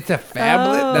tablet. It's a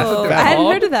phablet? That's what Oh, they're I hadn't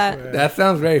called? heard of that. That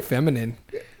sounds very feminine.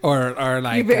 Or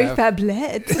like... You're very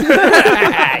phablet.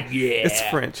 yeah. It's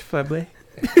French. Phablet.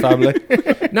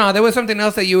 No, there was something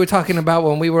else that you were talking about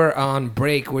when we were on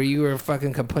break where you were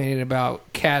fucking complaining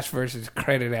about cash versus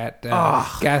credit at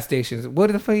gas stations.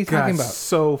 What the fuck are you talking Got about?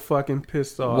 so fucking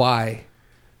pissed off. Why?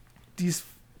 These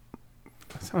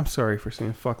I'm sorry for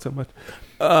saying fuck so much.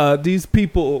 These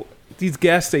people, these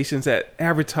gas stations that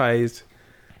advertise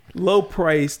low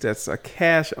price, that's a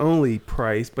cash only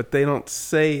price, but they don't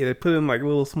say, they put in like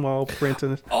little small print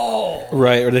in it. Oh,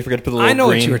 Right, or they forgot to put the little I know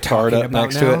what green you were card talking up about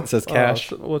next now. to it. It says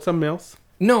cash. What's something else?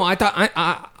 no, I thought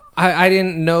I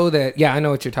didn't know that. Yeah, I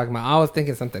know what you're talking about. I was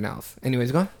thinking something else.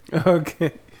 Anyways, go on.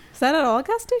 Okay. Is that at all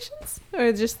gas stations?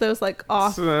 Or just those like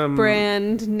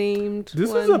off-brand named This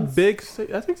ones? is a big,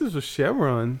 I think this was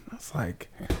Chevron. I was like,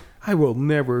 I will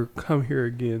never come here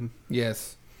again.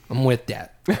 Yes, I'm with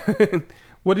that.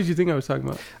 What did you think I was talking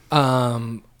about?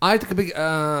 I took a big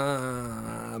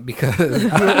because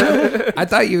I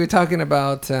thought you were talking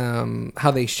about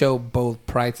how they show both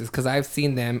prices, because I've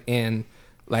seen them in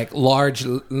like large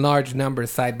numbers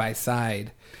side by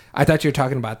side. I thought you were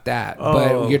talking about that,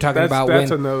 but you're talking about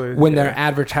when they're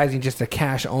advertising just a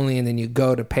cash only, and then you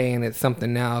go to pay and it's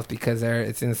something else because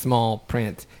it's in small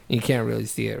print and you can't really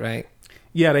see it, right?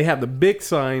 Yeah, they have the big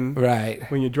sign Right.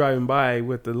 when you're driving by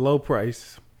with the low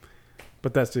price,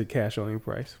 but that's the cash only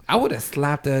price. I would have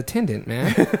slapped the attendant,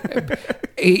 man.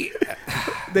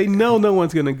 They know no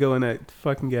one's gonna go in that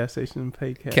fucking gas station and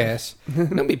pay cash. Cash.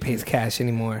 Nobody pays cash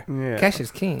anymore. Yeah. Cash is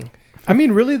king. I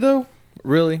mean, really though,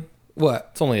 really, What?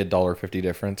 it's only $1.50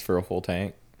 difference for a full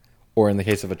tank, or in the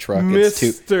case of a truck, Mr.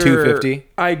 it's $2.50.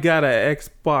 I got an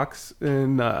Xbox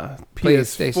and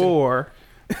PlayStation. PS4.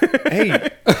 Hey,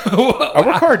 I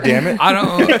work hard, damn it. I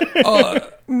don't.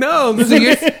 No, So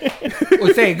you're,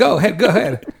 well, say, go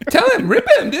ahead. Tell him, rip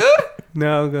him, dude.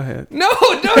 no, go ahead. No,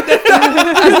 that's not.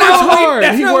 That's not hard.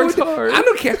 That's He not works what- hard. I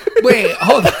don't care. Wait,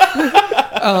 hold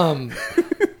on.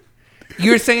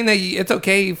 You're saying that it's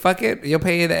okay. Fuck it. You'll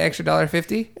pay the extra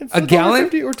 $1.50 It's a gallon.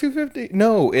 $1.50 or $2.50?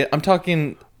 No, I'm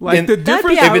talking Like the That'd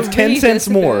difference. be if it's 10 outrageous cents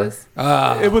if more. it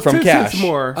was- It was from 10 cash. cents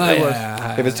more. Oh, It was.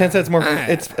 yeah. If it's 10 cents more, Alright.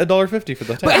 it's $1.50 for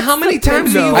the tank. But how many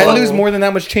times do you? I lose more than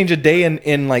that much change a day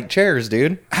in like chairs,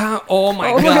 dude. Oh my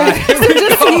Oh my god!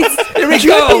 Here we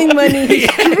dripping go. money.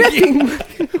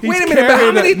 Wait a minute, but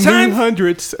how many New times?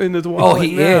 hundreds in his Oh, wallet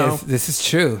he now. is. This is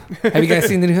true. Have you guys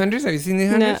seen the new hundreds? Have you seen the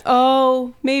new No. hundreds?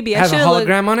 Oh, maybe. I Has a should have looked.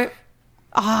 hologram on it.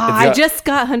 I got- just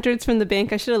got hundreds from the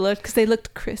bank. I should have looked because they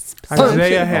looked crisp.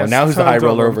 Isaiah Oh, has now who's the high tons of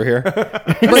roller them. over here?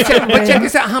 But check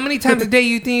this out. How many times a day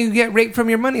you think you get raped from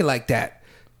your money like that?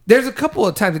 There's a couple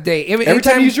of times a day. Every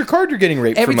time you use your card, you're getting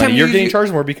raped for every time money. you You're use getting your-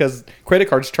 charged more because credit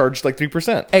cards charge like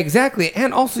 3%. Exactly.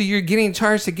 And also you're getting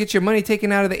charged to get your money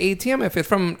taken out of the ATM if it's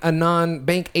from a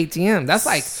non-bank ATM. That's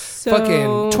like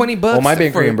fucking $20. Well, my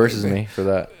bank for- reimburses me for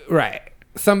that. Right.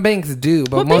 Some banks do,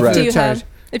 but What most bank of do them you charge. have?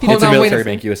 If you Hold It's a on, wait military a-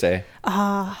 bank, USA.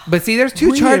 But see, there's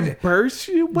two charges. Reimburse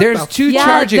you? What There's the two yeah,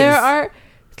 charges. there are.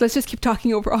 Let's just keep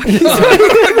talking over Augie.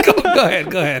 Go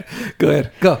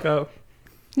ahead. Go. Go.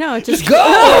 No, it's just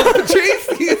Go.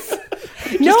 Jesus.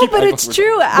 no, keep but going it's over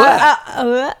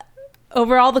true.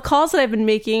 Over all the calls that I've been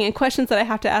making and questions that I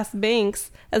have to ask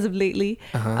banks as of lately,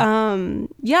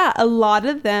 yeah, a lot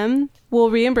of them will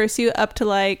reimburse you up to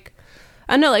like,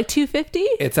 I don't know, like $250.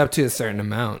 It's up to a certain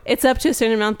amount. It's up to a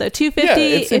certain amount though. $250 Yeah,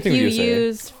 it's same if thing you with USA.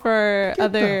 use for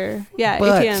other But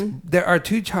ATM. there are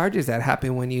two charges that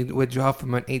happen when you withdraw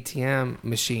from an ATM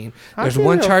machine. How There's can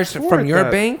one you charge afford from your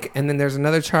that? bank, and then there's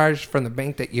another charge from the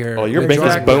bank that you're. Oh, your bank is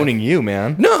withdrawing. boning you,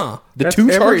 man. No, The That's two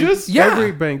every- charges? Yeah.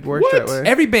 Every bank works What? that way.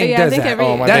 every bank Yeah, I does think that. every-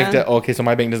 Oh, my Yeah. bank. Okay, so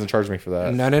my bank doesn't charge me for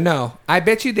that. No. I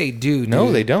bet you they do. No,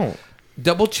 dude. they don't.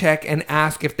 Double check and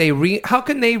ask if they how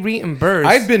can they reimburse?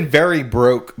 I've been very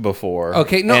broke before.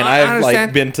 Okay, no, and I I've understand.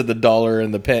 like been to the dollar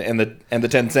and the pen and the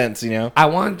 10 cents. You know, I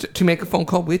want to make a phone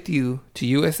call with you to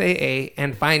USAA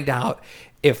and find out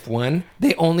if one,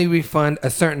 they only refund a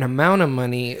certain amount of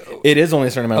money. it is only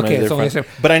a certain amount Okay, of money. it's only a they're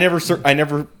certain- but I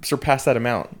never surpass that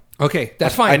amount. Okay,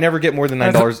 that's fine. I never get more than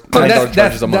 $9 But $9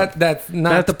 charges a month. That's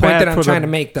not That's the point bad that I'm for trying the-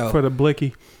 to make, though. For the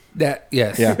blicky. That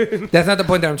yes, Yeah. that's not the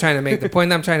point that I'm trying to make. The point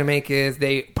that I'm trying to make is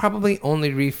they probably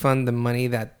only refund the money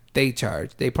that they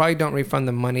charge. They probably don't refund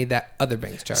the money that other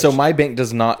banks charge. So my bank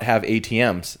does not have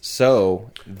ATMs,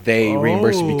 so they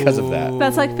reimburse you because of that.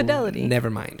 That's like Fidelity. never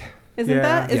mind. Isn't Yeah.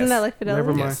 that? Isn't Yes. that like Fidelity?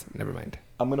 Never mind. Yes, never mind.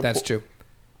 I'm gonna That's pull- true.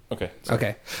 Okay.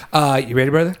 Okay, you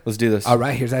ready, brother? Let's do this. All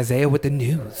right, here's Isaiah with the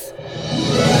news.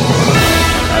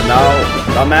 And now,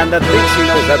 the man that thinks he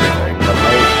knows everything, but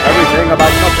knows everything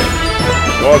about nothing.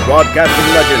 Your broadcasting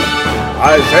legend,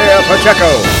 Isaiah Pacheco.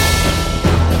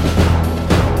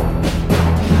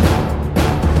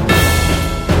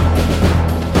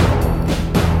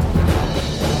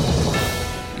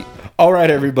 All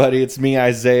right, everybody, it's me,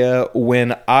 Isaiah.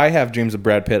 When I have dreams of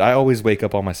Brad Pitt, I always wake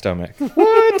up on my stomach.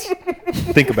 What?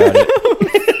 Think about it.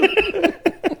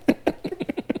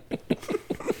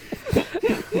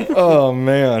 Oh,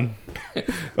 man.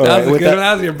 All That right, was a with good one. that-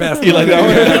 That was your best. You like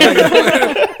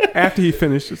that After he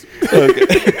finishes.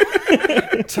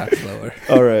 Okay. Talk slower.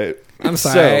 All right. I'm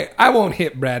sorry. So- I won't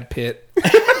hit Brad Pitt.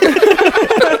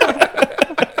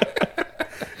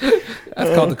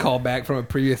 That's called the callback from a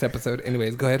previous episode.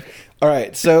 Anyways, go ahead. All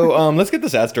right. So let's get the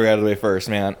sad story out of the way first,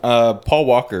 man. Paul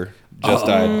Walker just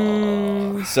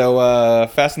died. So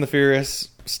Fast and the Furious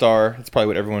star. That's probably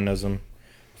what everyone knows him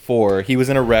for. He was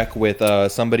in a wreck with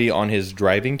somebody on his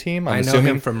driving team. I know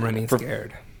him from Running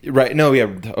Scared. Right. No. Yeah.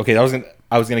 Okay.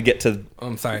 I was gonna get to. Oh,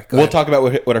 I'm sorry. We'll talk about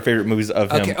what our favorite movies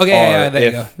of him Okay. are. Yeah, there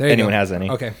you go. If There you anyone go. has any.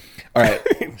 Okay. All right.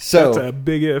 So That's a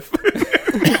big if.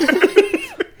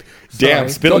 damn, Sorry.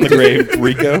 spit on the grave,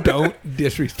 Rico. Don't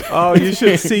disrespect. Oh, you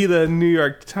should see the New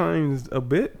York Times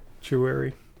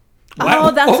obituary.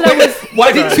 Oh, that's what I was.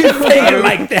 Why did you say it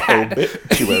like that?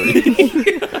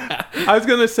 Obituary. I was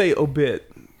gonna say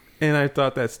obit, and I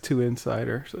thought that's too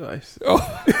insider. So It's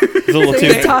a little So too.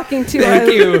 he's talking to Thank our,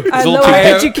 you. our It's a lower little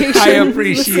too- education. I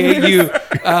appreciate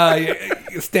listeners.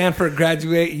 you. Stanford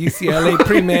graduate, UCLA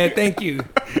pre-med. Thank you.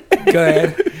 Go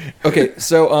ahead. Okay,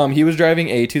 so he was driving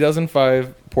a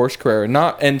 2005 Porsche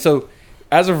Carrera. So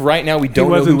as of right now, we don't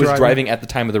know who wasn't was driving. driving at the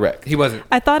time of the wreck. He wasn't.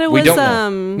 I thought it We was.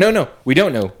 don't know. No, we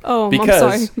don't know. Oh, because,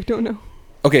 I'm sorry. We don't know.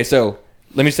 Okay, so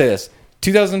let me say this: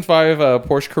 2005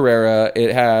 Porsche Carrera.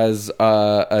 It has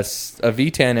a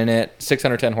V10 in it,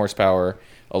 610 horsepower.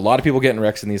 A lot of people get in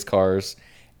wrecks in these cars,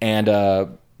 and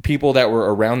people that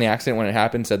were around the accident when it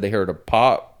happened said they heard a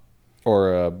pop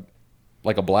or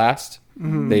like a blast.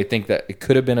 Mm-hmm. They think that it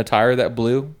could have been a tire that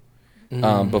blew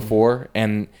before,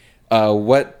 and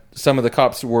what some of the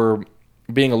cops were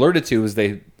being alerted to is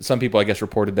some people I guess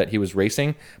reported that he was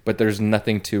racing, but there's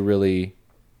nothing to really.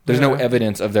 There's no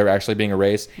evidence of there actually being a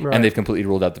race, and they've completely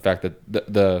ruled out the fact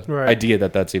that the idea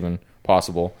that that's even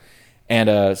possible.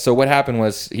 And so what happened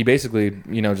was he basically,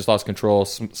 just lost control,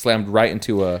 slammed right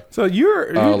into a. So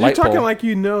you're light talking pole. like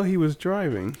he was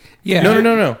driving. Yeah.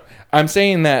 No. I'm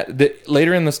saying that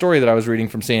later in the story that I was reading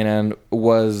from CNN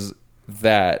was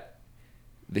that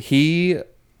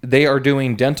they are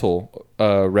doing dental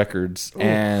records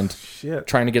and shit.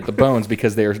 trying to get the bones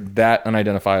because they are that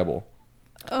unidentifiable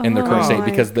in their current state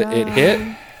because it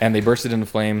hit and they bursted into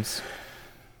flames.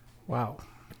 Wow.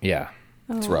 Yeah,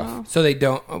 it's rough. So they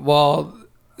don't. Well,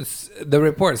 the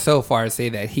reports so far say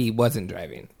that he wasn't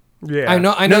driving. Yeah. I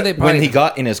know. They probably. When he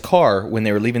got in his car when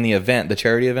they were leaving the event, the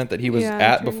charity event that he was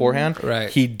at beforehand, Right.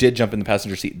 he did jump in the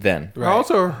passenger seat then. Right. I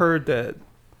also heard that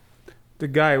the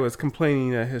guy was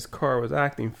complaining that his car was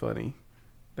acting funny.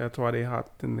 That's why they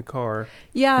hopped in the car.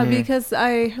 Yeah, because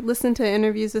I listened to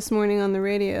interviews this morning on the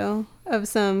radio of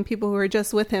some people who were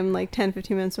just with him like 10,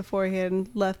 15 minutes before he had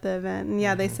left the event.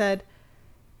 And they said,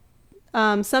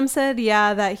 some said,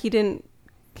 that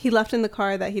he left in the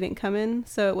car that he didn't come in.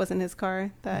 So it wasn't his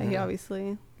car that he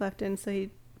obviously left in. So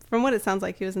from what it sounds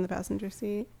like, he was in the passenger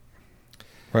seat.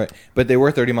 Right. But they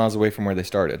were 30 miles away from where they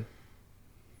started.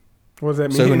 What does that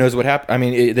mean? So who knows what happened? I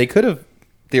mean, they could have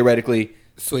theoretically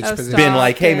switch Oh, position. been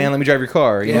like, hey, okay. man, let me drive your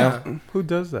car, you Yeah. know? Who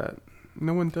does that?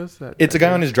 No one does that. It's a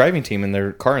guy on his driving team and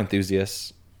they're car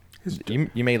enthusiasts. You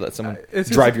may let someone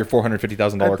drive your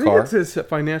 $450,000 I think car. it's his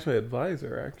financial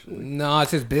advisor, actually. No,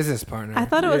 it's his business partner. I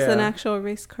thought it was an Yeah. actual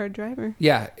race car driver.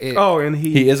 Yeah. And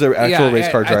He is an actual race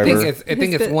car driver. I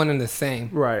think it's one and the same.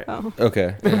 right. Oh.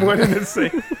 Okay. One in the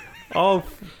same. All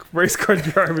race car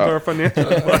drivers are financial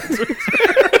advisors.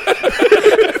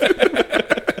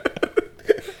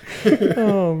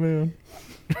 Oh, man.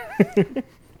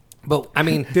 But I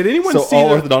mean, Did anyone So see all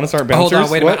the- orthodontists aren't bouncers? hold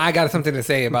on, wait a What? minute. I got something to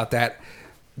say about that.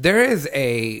 There is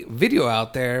a video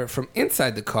out there from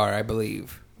inside the car, I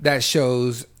believe, that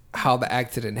shows how the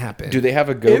accident happened. Do they have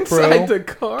a GoPro? Inside the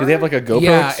car? Do they have like a GoPro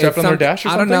Yeah, strapped it's on their something- dash or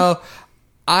I something? don't know.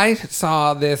 I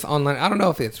saw this online. I don't know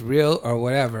if it's real or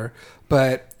whatever,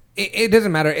 but it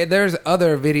doesn't matter. There's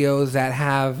other videos that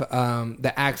have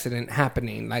the accident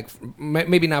happening, like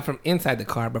maybe not from inside the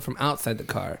car, but from outside the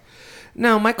car.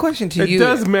 Now, my question to you: It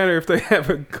does matter if they have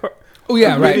a car. Oh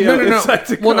yeah, a right. video No. inside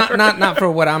the Well, car. not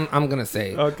for what I'm gonna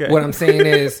say. Okay. What I'm saying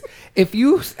is, if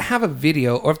you have a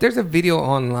video, or if there's a video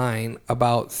online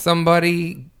about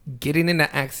somebody getting in an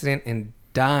accident and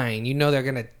dying, they're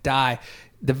gonna die.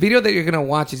 The video that you're gonna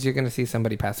watch is you're gonna see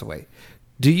somebody pass away.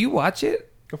 Do you watch it?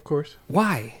 Of course.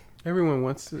 Why? Everyone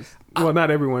wants this. Well,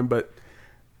 not everyone, but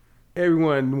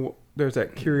everyone. There's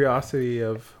that curiosity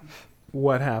of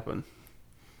what happened.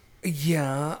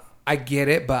 Yeah, I get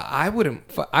it, but I wouldn't.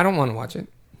 I don't want to watch it.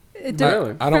 Really?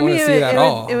 I don't For want me, to see it at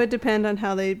all. It would depend on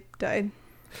how they died.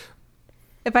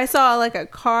 If I saw like a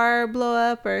car blow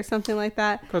up or something like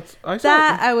that,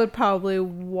 I would probably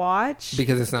watch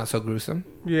because it's not so gruesome.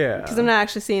 Yeah, because I'm not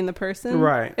actually seeing the person.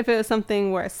 Right. If it was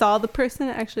something where I saw the person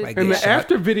actually, Like and the shot.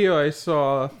 after video I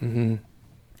saw,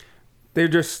 they're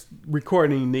just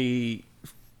recording the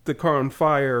car on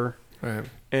fire, Right.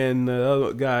 and the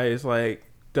other guy is like,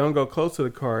 "Don't go close to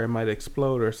the car; it might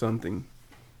explode or something."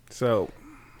 So.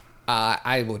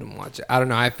 I wouldn't watch it. I don't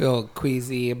know. I feel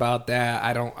queasy about that.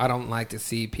 I don't like to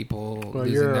see people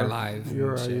losing their lives.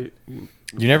 You're and right.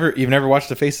 shit. You've never watched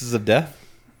The Faces of Death?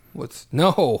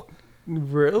 No.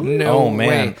 Really? No Oh, man.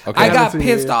 way. Okay. I I got haven't seen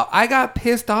pissed it. off. I got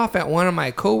pissed off at one of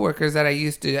my coworkers that I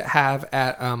used to have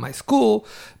at my school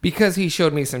because he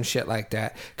showed me some shit like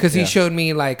that. Because he Yeah. showed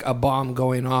me like a bomb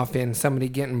going off and somebody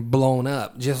getting blown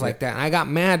up just like that. And I got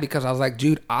mad because I was like,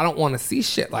 dude, I don't want to see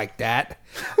shit like that.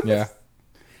 Yeah.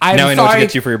 I'm Now I know what to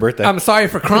get you for your birthday. I'm sorry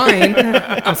for crying.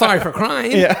 I'm sorry for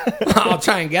crying. Yeah. I'll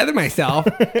try and gather myself,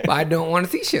 but I don't want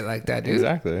to see shit like that, dude.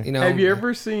 Exactly. You know, Have you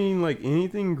ever seen like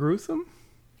anything gruesome?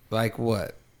 like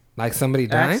what? Like somebody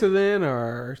dying? Accident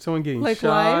or someone getting Like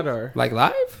shot live? or Like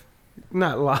live?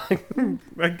 not live?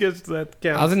 I guess that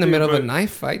counts. I was in the too, middle of a but knife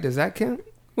fight. Does that count?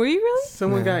 were you really?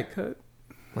 Someone Yeah. got cut.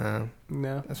 Wow.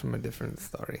 No. That's from a different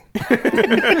story.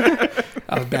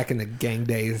 I was back in the gang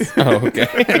days. Oh, okay.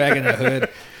 Back in the hood.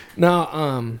 No,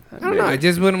 I don't know. I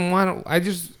just wouldn't want to. I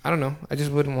don't know. I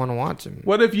just wouldn't want to watch him.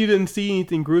 What if you didn't see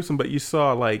anything gruesome, but you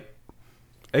saw like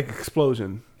an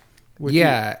explosion? Would you-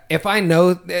 Yeah, if I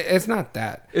know, it's not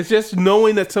that. It's just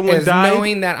knowing that someone It's died.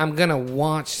 knowing that I'm gonna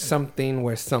watch something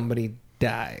where somebody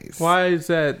dies. Why is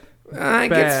that? I get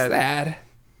bad? sad.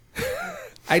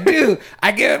 I do.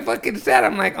 I get fucking sad.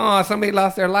 I'm like, oh, somebody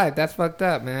lost their life. That's fucked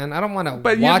up, man. I don't want to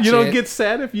But watch you don't it. get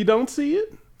sad if you don't see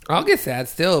it. I'll get sad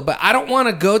still, but I don't want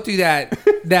to go through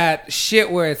that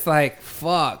shit where it's like,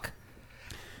 fuck,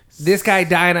 this guy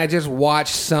died and I just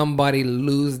watched somebody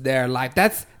lose their life.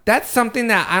 That's something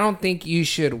that I don't think you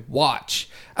should watch.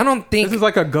 I don't think This is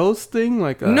like a ghost thing.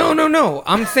 Like a, no.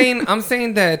 I'm saying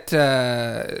that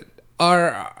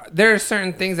there are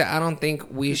certain things that I don't think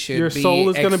we should. Your soul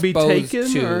is going to be taken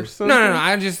or something? No.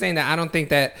 I'm just saying that I don't think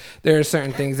that there are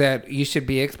certain things that you should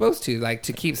be exposed to, like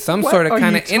to keep some What sort of are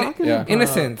kind you of talking about?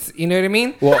 innocence. You know what I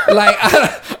mean? Well- like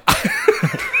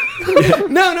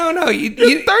no.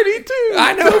 You're 32.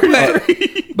 I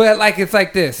know, but like it's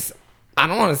like this. I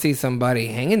don't want to see somebody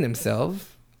hanging themselves.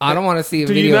 I don't want to see a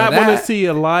Do video you not of that. want to see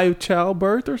a live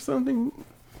childbirth or something?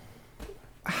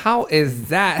 How is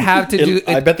that have to do?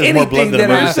 I bet there's more blood anything than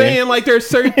that a I'm movie. saying like there's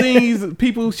certain things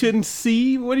people shouldn't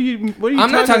see. What are you?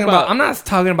 I'm not talking about. I'm not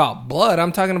talking about blood.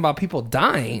 I'm talking about people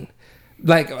dying.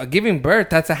 Like giving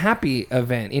birth, that's a happy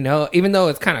event, you know. Even though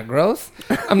it's kind of gross,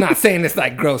 I'm not saying it's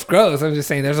like gross. I'm just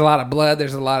saying there's a lot of blood.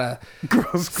 There's a lot of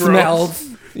gross smells.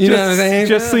 You know what I'm saying?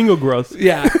 Just single gross.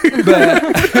 Yeah,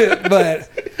 but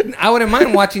I wouldn't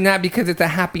mind watching that because it's a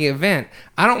happy event.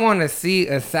 I don't want to see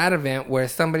a sad event where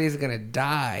somebody's gonna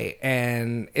die,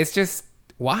 and it's just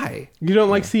why. You don't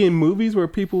like seeing movies where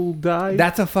people die?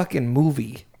 That's a fucking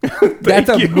movie. That's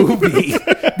a movie.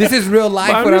 This is real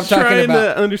life. I'm What I'm just talking trying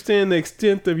about. to understand the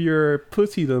extent of your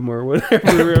pussydom or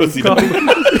whatever it was called.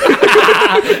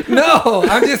 No,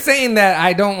 I'm just saying that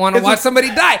I don't want to watch somebody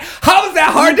die. How is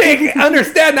that hard to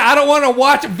understand that I don't want to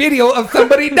watch a video of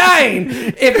somebody dying?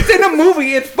 If it's in a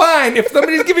movie, it's fine. If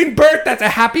somebody's giving birth, that's a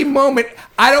happy moment.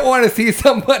 I don't want to see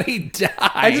somebody die.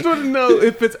 I just want to know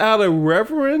if it's out of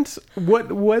reverence. What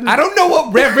is, I don't know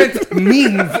what reverence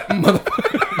means,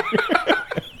 motherfucker.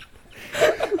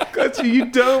 You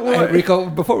don't Hey, want. Rico,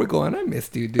 before we go on, I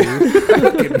missed you, dude. I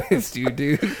fucking missed you,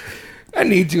 dude. I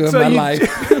need you in So my you- life.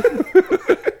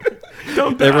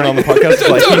 Don't die. Everyone on the podcast is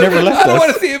like, he never left I don't want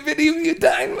to us. see a video of you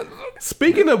dying. motherfucker.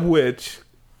 Speaking of which,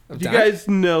 do you dying? guys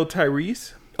know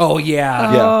Tyrese? Oh, yeah.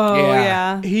 Oh Yeah.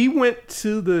 yeah. He went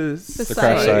to the The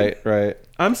crash site, right?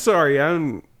 I'm sorry,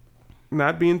 I'm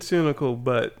not being cynical,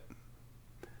 but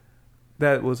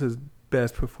that was his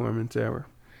best performance ever.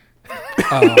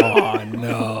 Oh,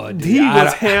 no, dude. He I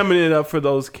was don't- hamming it up for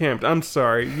those camps. I'm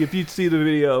sorry. If you see the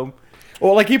video,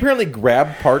 Well, like he apparently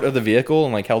grabbed part of the vehicle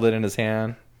and like held it in his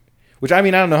hand. Which I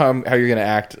mean, I don't know how you're gonna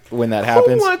act when that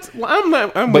happens. Well, I'm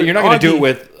But with you're not gonna do Augie. it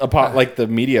with like the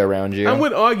media around you. I'm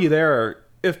with Augie there.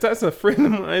 If that's a friend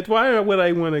of mine, why would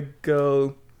I want to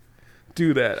go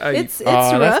do that? It's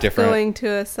that's rough different. going to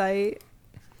a site.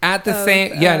 At the of,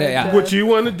 same... Yeah. Would you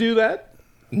want to do that?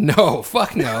 No,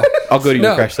 fuck no. I'll go to your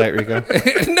No. crash site, Rico.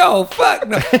 No, fuck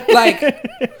no. Like,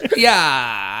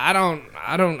 yeah, I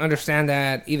I don't understand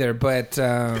that either. But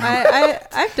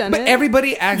I've done but it.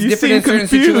 everybody acts You different in seem certain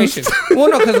confused. situations. Well,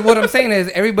 no, because what I'm saying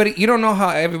is you don't know how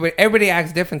everybody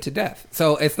acts different to death.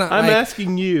 So it's not. I'm like,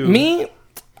 asking you. me.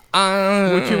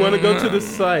 Would you want to go to the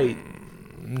site,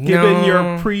 given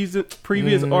your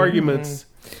previous arguments?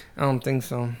 I don't think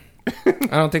so.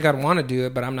 I don't think I'd want to do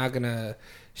it, but I'm not gonna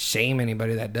shame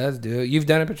anybody that does do it. You've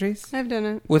done it, Patrice? I've done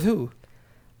it. With who?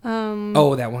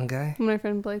 Oh, that one guy. When my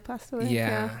friend Blake passed away.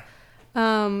 Yeah.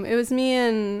 It was me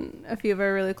and a few of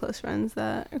our really close friends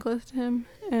that are close to him,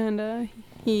 and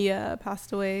he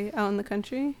passed away out in the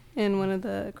country in one of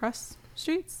the cross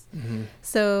streets. Mm-hmm.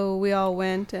 So we all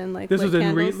went and like This lit was in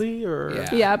candles. Wheatley, or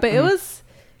Yeah, but it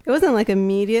wasn't like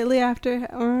immediately after,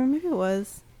 or maybe it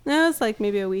was. No, it was like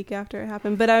maybe a week after it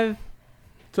happened. But I've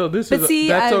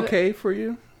that's okay for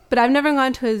you. But I've never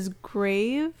gone to his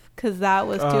grave because that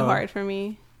was too hard for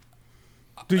me.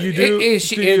 Do you do?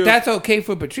 If that's okay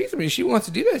for Patrice, I mean, she wants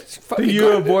to do that. Do you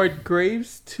avoid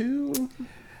graves too?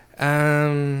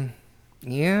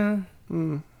 Yeah.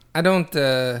 I don't.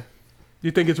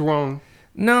 You think it's wrong?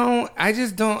 No, I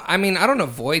just don't. I mean, I don't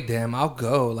avoid them. I'll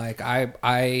go. Like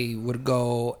I would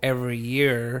go every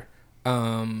year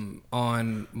on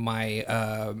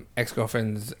my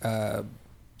ex-girlfriend's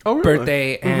Really?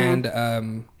 birthday Mm-hmm.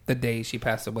 and the day she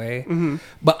passed away. Mm-hmm.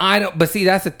 But I don't. But see,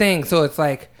 that's the thing. So it's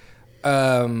like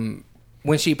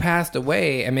when she passed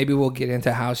away, and maybe we'll get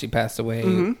into how she passed away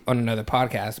Mm-hmm. on another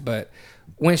podcast. But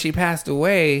when she passed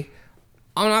away,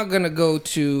 I'm not gonna go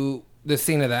to the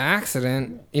scene of the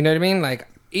accident. You know what I mean? Like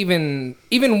even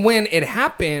when it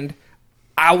happened,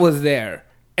 I was there.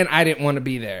 And I didn't want to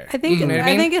be there. I think you know what I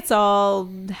mean? I think it's all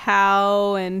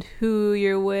how and who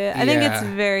you're with. I think it's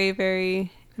Yeah. very,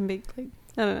 very big. Like,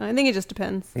 I don't know. I think it just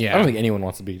depends. Yeah. I don't think anyone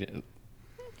wants to be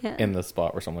Yeah. in the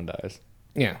spot where someone dies.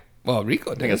 Yeah. Well,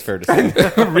 Rico I think does. that's fair to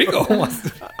say. Rico wants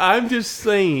to. I'm just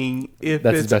saying, if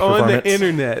That's his it's best on the performance.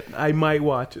 internet, I might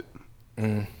watch it.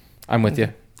 I'm with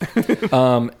you.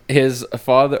 His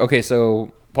father. Okay,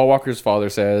 so Paul Walker's father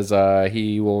says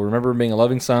he will remember being a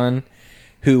loving son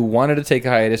who wanted to take a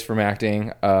hiatus from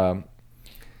acting,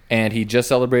 and he just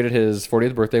celebrated his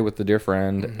 40th birthday with a dear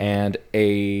friend, and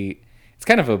it's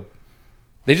kind of a.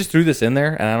 They just threw this in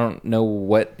there, and I don't know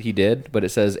what he did, but it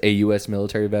says a U.S.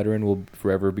 military veteran will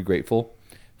forever be grateful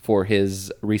for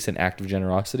his recent act of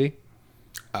generosity.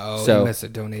 Oh, So- he must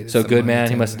have donated. So some good money man,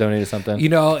 to he must have him. donated something. You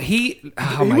know, he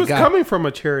was coming from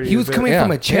a charity. He was event. coming Yeah,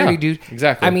 from a charity, yeah, dude.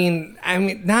 exactly. I mean,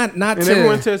 not and to.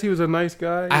 everyone says he was a nice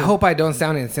guy. I hope I don't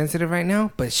sound insensitive right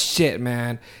now, but shit,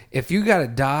 man, if you gotta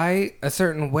die a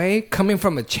certain way coming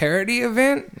from a charity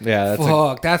event, Yeah,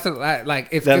 that's like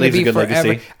it's That gonna leaves a be good forever.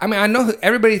 legacy. I mean, I know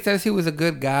everybody says he was a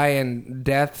good guy, and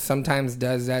death sometimes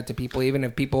does that to people. Even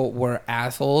if people were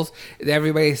assholes,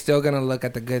 everybody's still gonna look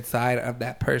at the good side of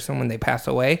that person when they pass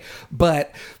away.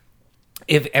 But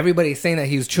if everybody's saying that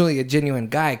he was truly a genuine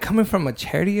guy coming from a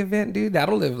charity event, dude,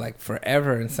 that'll live like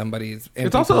forever in somebody's. In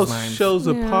it also people's minds. shows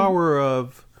the Yeah. power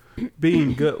of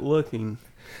being good looking.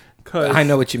 I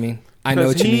know what you mean. I know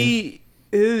what you mean.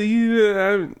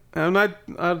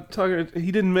 I'm talking.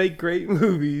 He didn't make great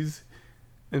movies.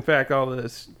 In fact, all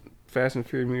the Fast and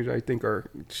Furious movies I think are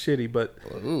shitty. But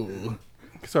Ooh.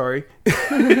 sorry,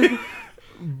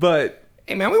 but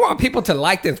Hey man, we want people to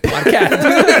like this podcast.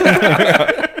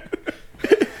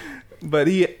 but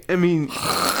he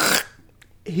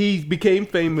became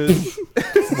famous.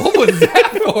 What was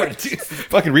that for, dude?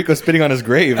 Fucking Rico spitting on his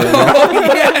grave.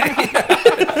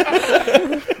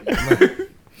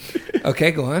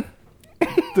 Okay, go on.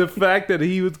 The fact that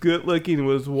he was good looking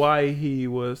was why he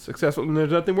was successful, and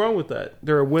there's nothing wrong with that.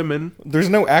 There are women. There's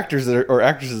no actors or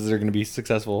actresses that are going to be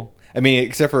successful. I mean,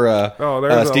 except for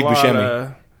There's Steve a lot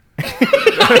Buscemi.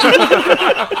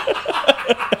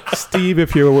 Steve,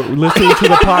 if you're listening to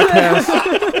the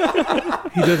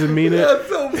podcast, he doesn't mean it.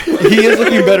 He is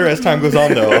looking better as time goes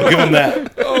on, though. I'll give him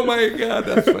that. Oh my god,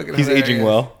 that's fucking He's hilarious. aging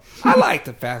well. I like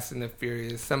the Fast and the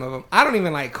Furious. Some of them. I don't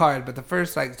even like cars, but the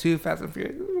first like 2 Fast and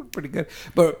Furious were pretty good.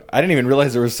 But I didn't even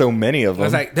realize there were so many of I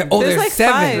was them. like, there's There's like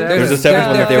 7. 5. There's a 7th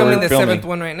one that they filming were the filming. 7th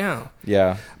one right now.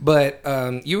 Yeah, But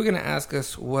you were gonna ask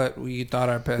us what you thought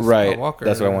our best right. Walker.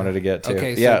 That's what I wanted to get to.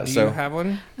 Okay, so yeah, do you have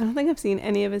one? I don't think I've seen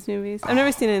any of his movies. I've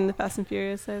never seen it in the Fast and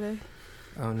Furious either.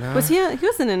 Oh no. Was he? He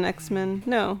wasn't in X-Men.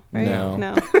 No, right?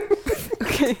 No.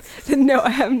 Okay. No, I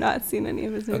have not seen any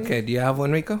of his movies. Okay, do you have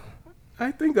one, Rico?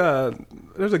 I think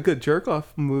there's a good jerk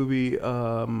off movie.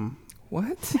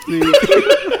 What?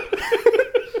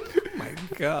 My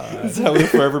God. That's how he'll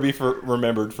forever be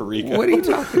remembered for Rico. What are you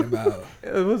talking about?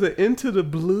 Was it Into the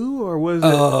Blue or was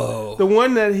Oh. it the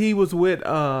one that he was with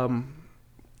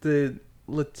the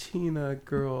Latina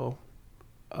girl?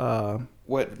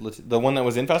 the one that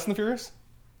was in Fast and the Furious?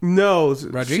 No,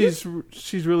 Rodriguez?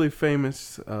 she's really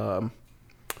famous.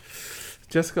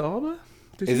 Jessica Alba?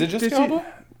 Is it Jessica Alba?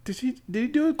 Did he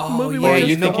do a Oh, movie? yeah, Or are with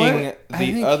you Jessica Alba?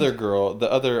 thinking the other girl,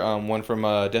 the other one from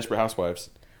Desperate Housewives?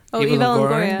 Oh, Eva Eva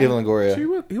Longoria? Longoria. Eva Longoria.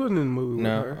 He wasn't in the movie.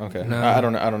 No, with her. okay. No. I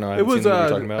don't know. I don't know. I It haven't was. seen what you're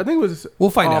talking about. I think it was. We'll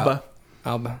find Alba. out.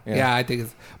 Alba. Yeah, I think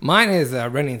it's mine is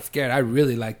Running Scared. I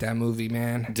really like that movie,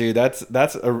 man. Dude, he's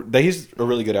a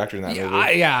really good actor in that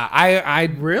movie. I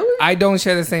Really? I don't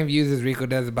share the same views as Rico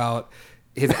does about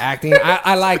his acting.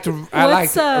 I liked Running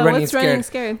what's Scared. Running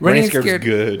Scared? Running Scared's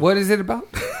good. What is it about?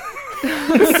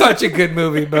 Such a good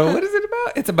movie, bro. What is it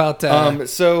about? It's about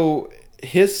So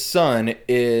his son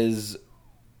is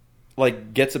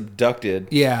gets abducted.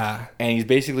 yeah. And he's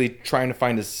basically trying to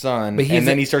find his son, But and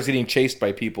then he starts getting chased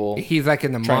by people. He's like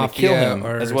in the trying to mafia kill him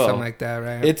or as well. something like that,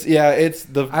 right? It's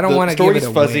the I don't the wanna give story's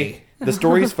it fuzzy. away. The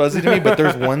story's fuzzy to me, but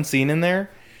there's one scene in there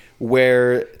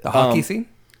where the hockey scene.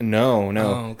 No.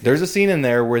 Oh, okay. There's a scene in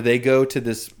there where they go to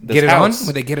this Get it house on?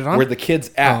 Would they get it on? where the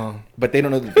kid's at, Oh. but they don't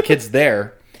know that the kid's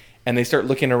there, and they start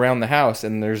looking around the house,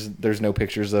 and there's no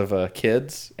pictures of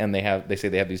kids, and they say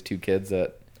they have these two kids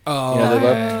that Oh, they love,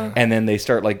 yeah. and then they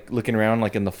start looking around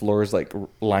and the floor is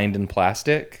lined in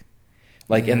plastic,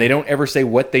 and they don't ever say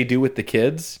what they do with the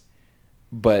kids.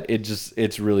 But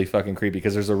it's really fucking creepy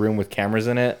because there's a room with cameras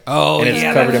in it. Oh, and it's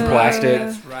yeah, covered in that's plastic.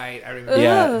 That's right. I remember.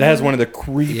 Yeah, that has one of the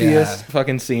creepiest Yeah.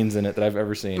 fucking scenes in it that I've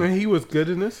ever seen. And he was good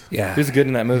in this. Yeah. He was good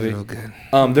in that movie. Real good.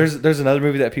 There's another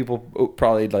movie that people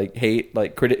probably hate.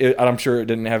 I'm sure it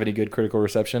didn't have any good critical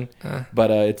reception,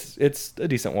 but it's a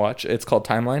decent watch. It's called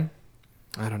Timeline.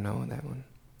 I don't know that one.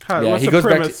 How, Yeah, what's he the goes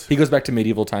premise? back to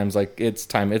medieval times. It's a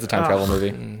time travel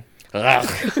movie.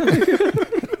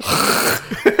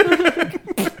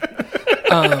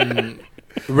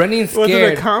 Running Was it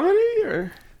Scared. a comedy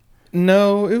or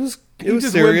No, it was just went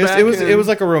serious. back It was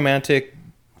like a romantic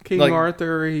King Like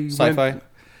Arthur? He sci-fi. went-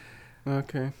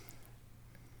 okay.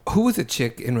 Who was a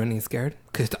chick in Running Scared?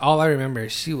 Because all I remember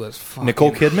is she was fucking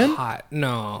Nicole Kidman? hot.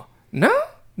 No.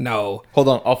 Hold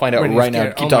on, I'll find out Running right now.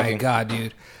 Scared. Keep oh talking. my god,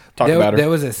 dude. Talk about her. There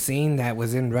was a scene that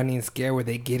was in Running Scared where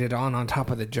they get it on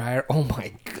top of the dryer. Oh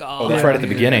my god. Oh, that's right at the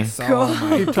dude. beginning. Oh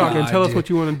my Keep talking. God, Tell us dude. what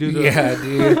you want to do. Yeah,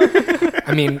 dude.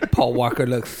 I mean, Paul Walker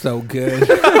looks so good.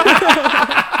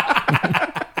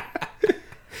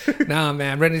 Nah,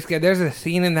 man, Running Scared. There's a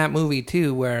scene in that movie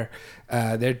too where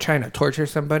they're trying to torture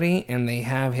somebody and they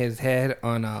have his head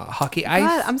on hockey ice.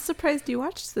 God, I'm surprised you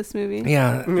watched this movie.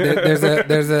 Yeah,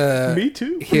 there's a Me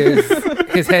too.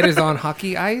 His head is on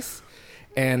hockey ice,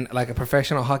 and like a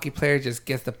professional hockey player just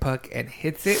gets the puck and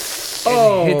hits it,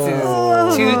 and hits his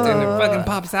tooth, and it fucking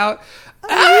pops out.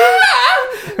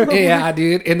 Yeah,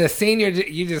 dude. In the scene,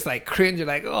 you just like cringe. You're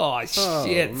like, oh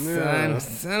shit, man.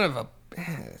 son of a.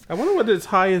 I wonder what his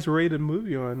highest rated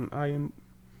movie on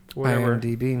whatever.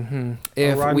 IMDb.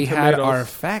 If Rotten we had Tomatoes. our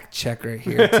fact checker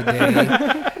here today,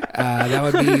 that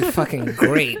would be fucking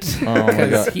great. Oh my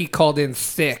Because God. he called in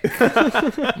sick,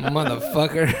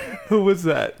 motherfucker. Who was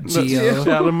that? Let's Gio.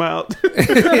 shout him out.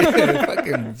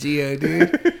 Fucking Gio,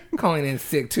 dude. Calling in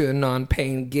sick to a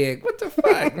non-paying gig. What the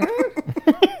fuck, man?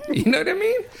 You know what I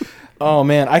mean? Oh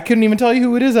man, I couldn't even tell you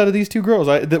who it is out of these two girls.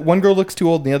 The one girl looks too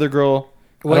old, and the other girl.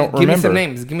 I don't Give remember. me some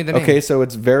names. Give me the names. Okay, so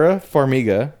it's Vera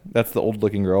Farmiga. That's the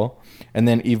old-looking girl, and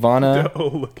then Ivana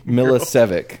Looking girl.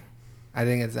 Milicevic. I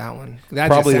think it's that one. That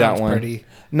Probably just that sounds one. pretty.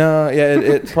 No, yeah,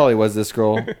 it probably was this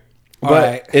girl.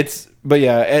 Alright.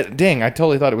 Dang, I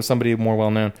totally thought it was somebody more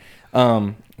well-known.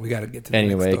 We got to get to the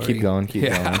Anyway, next story. keep going.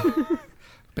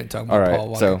 Been talking All about right, Paul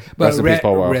Walker. so But rest in peace,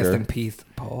 Paul Walker. Rest in peace,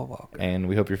 Paul Walker. And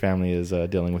we hope your family is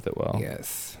dealing with it well.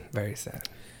 Yes, very sad.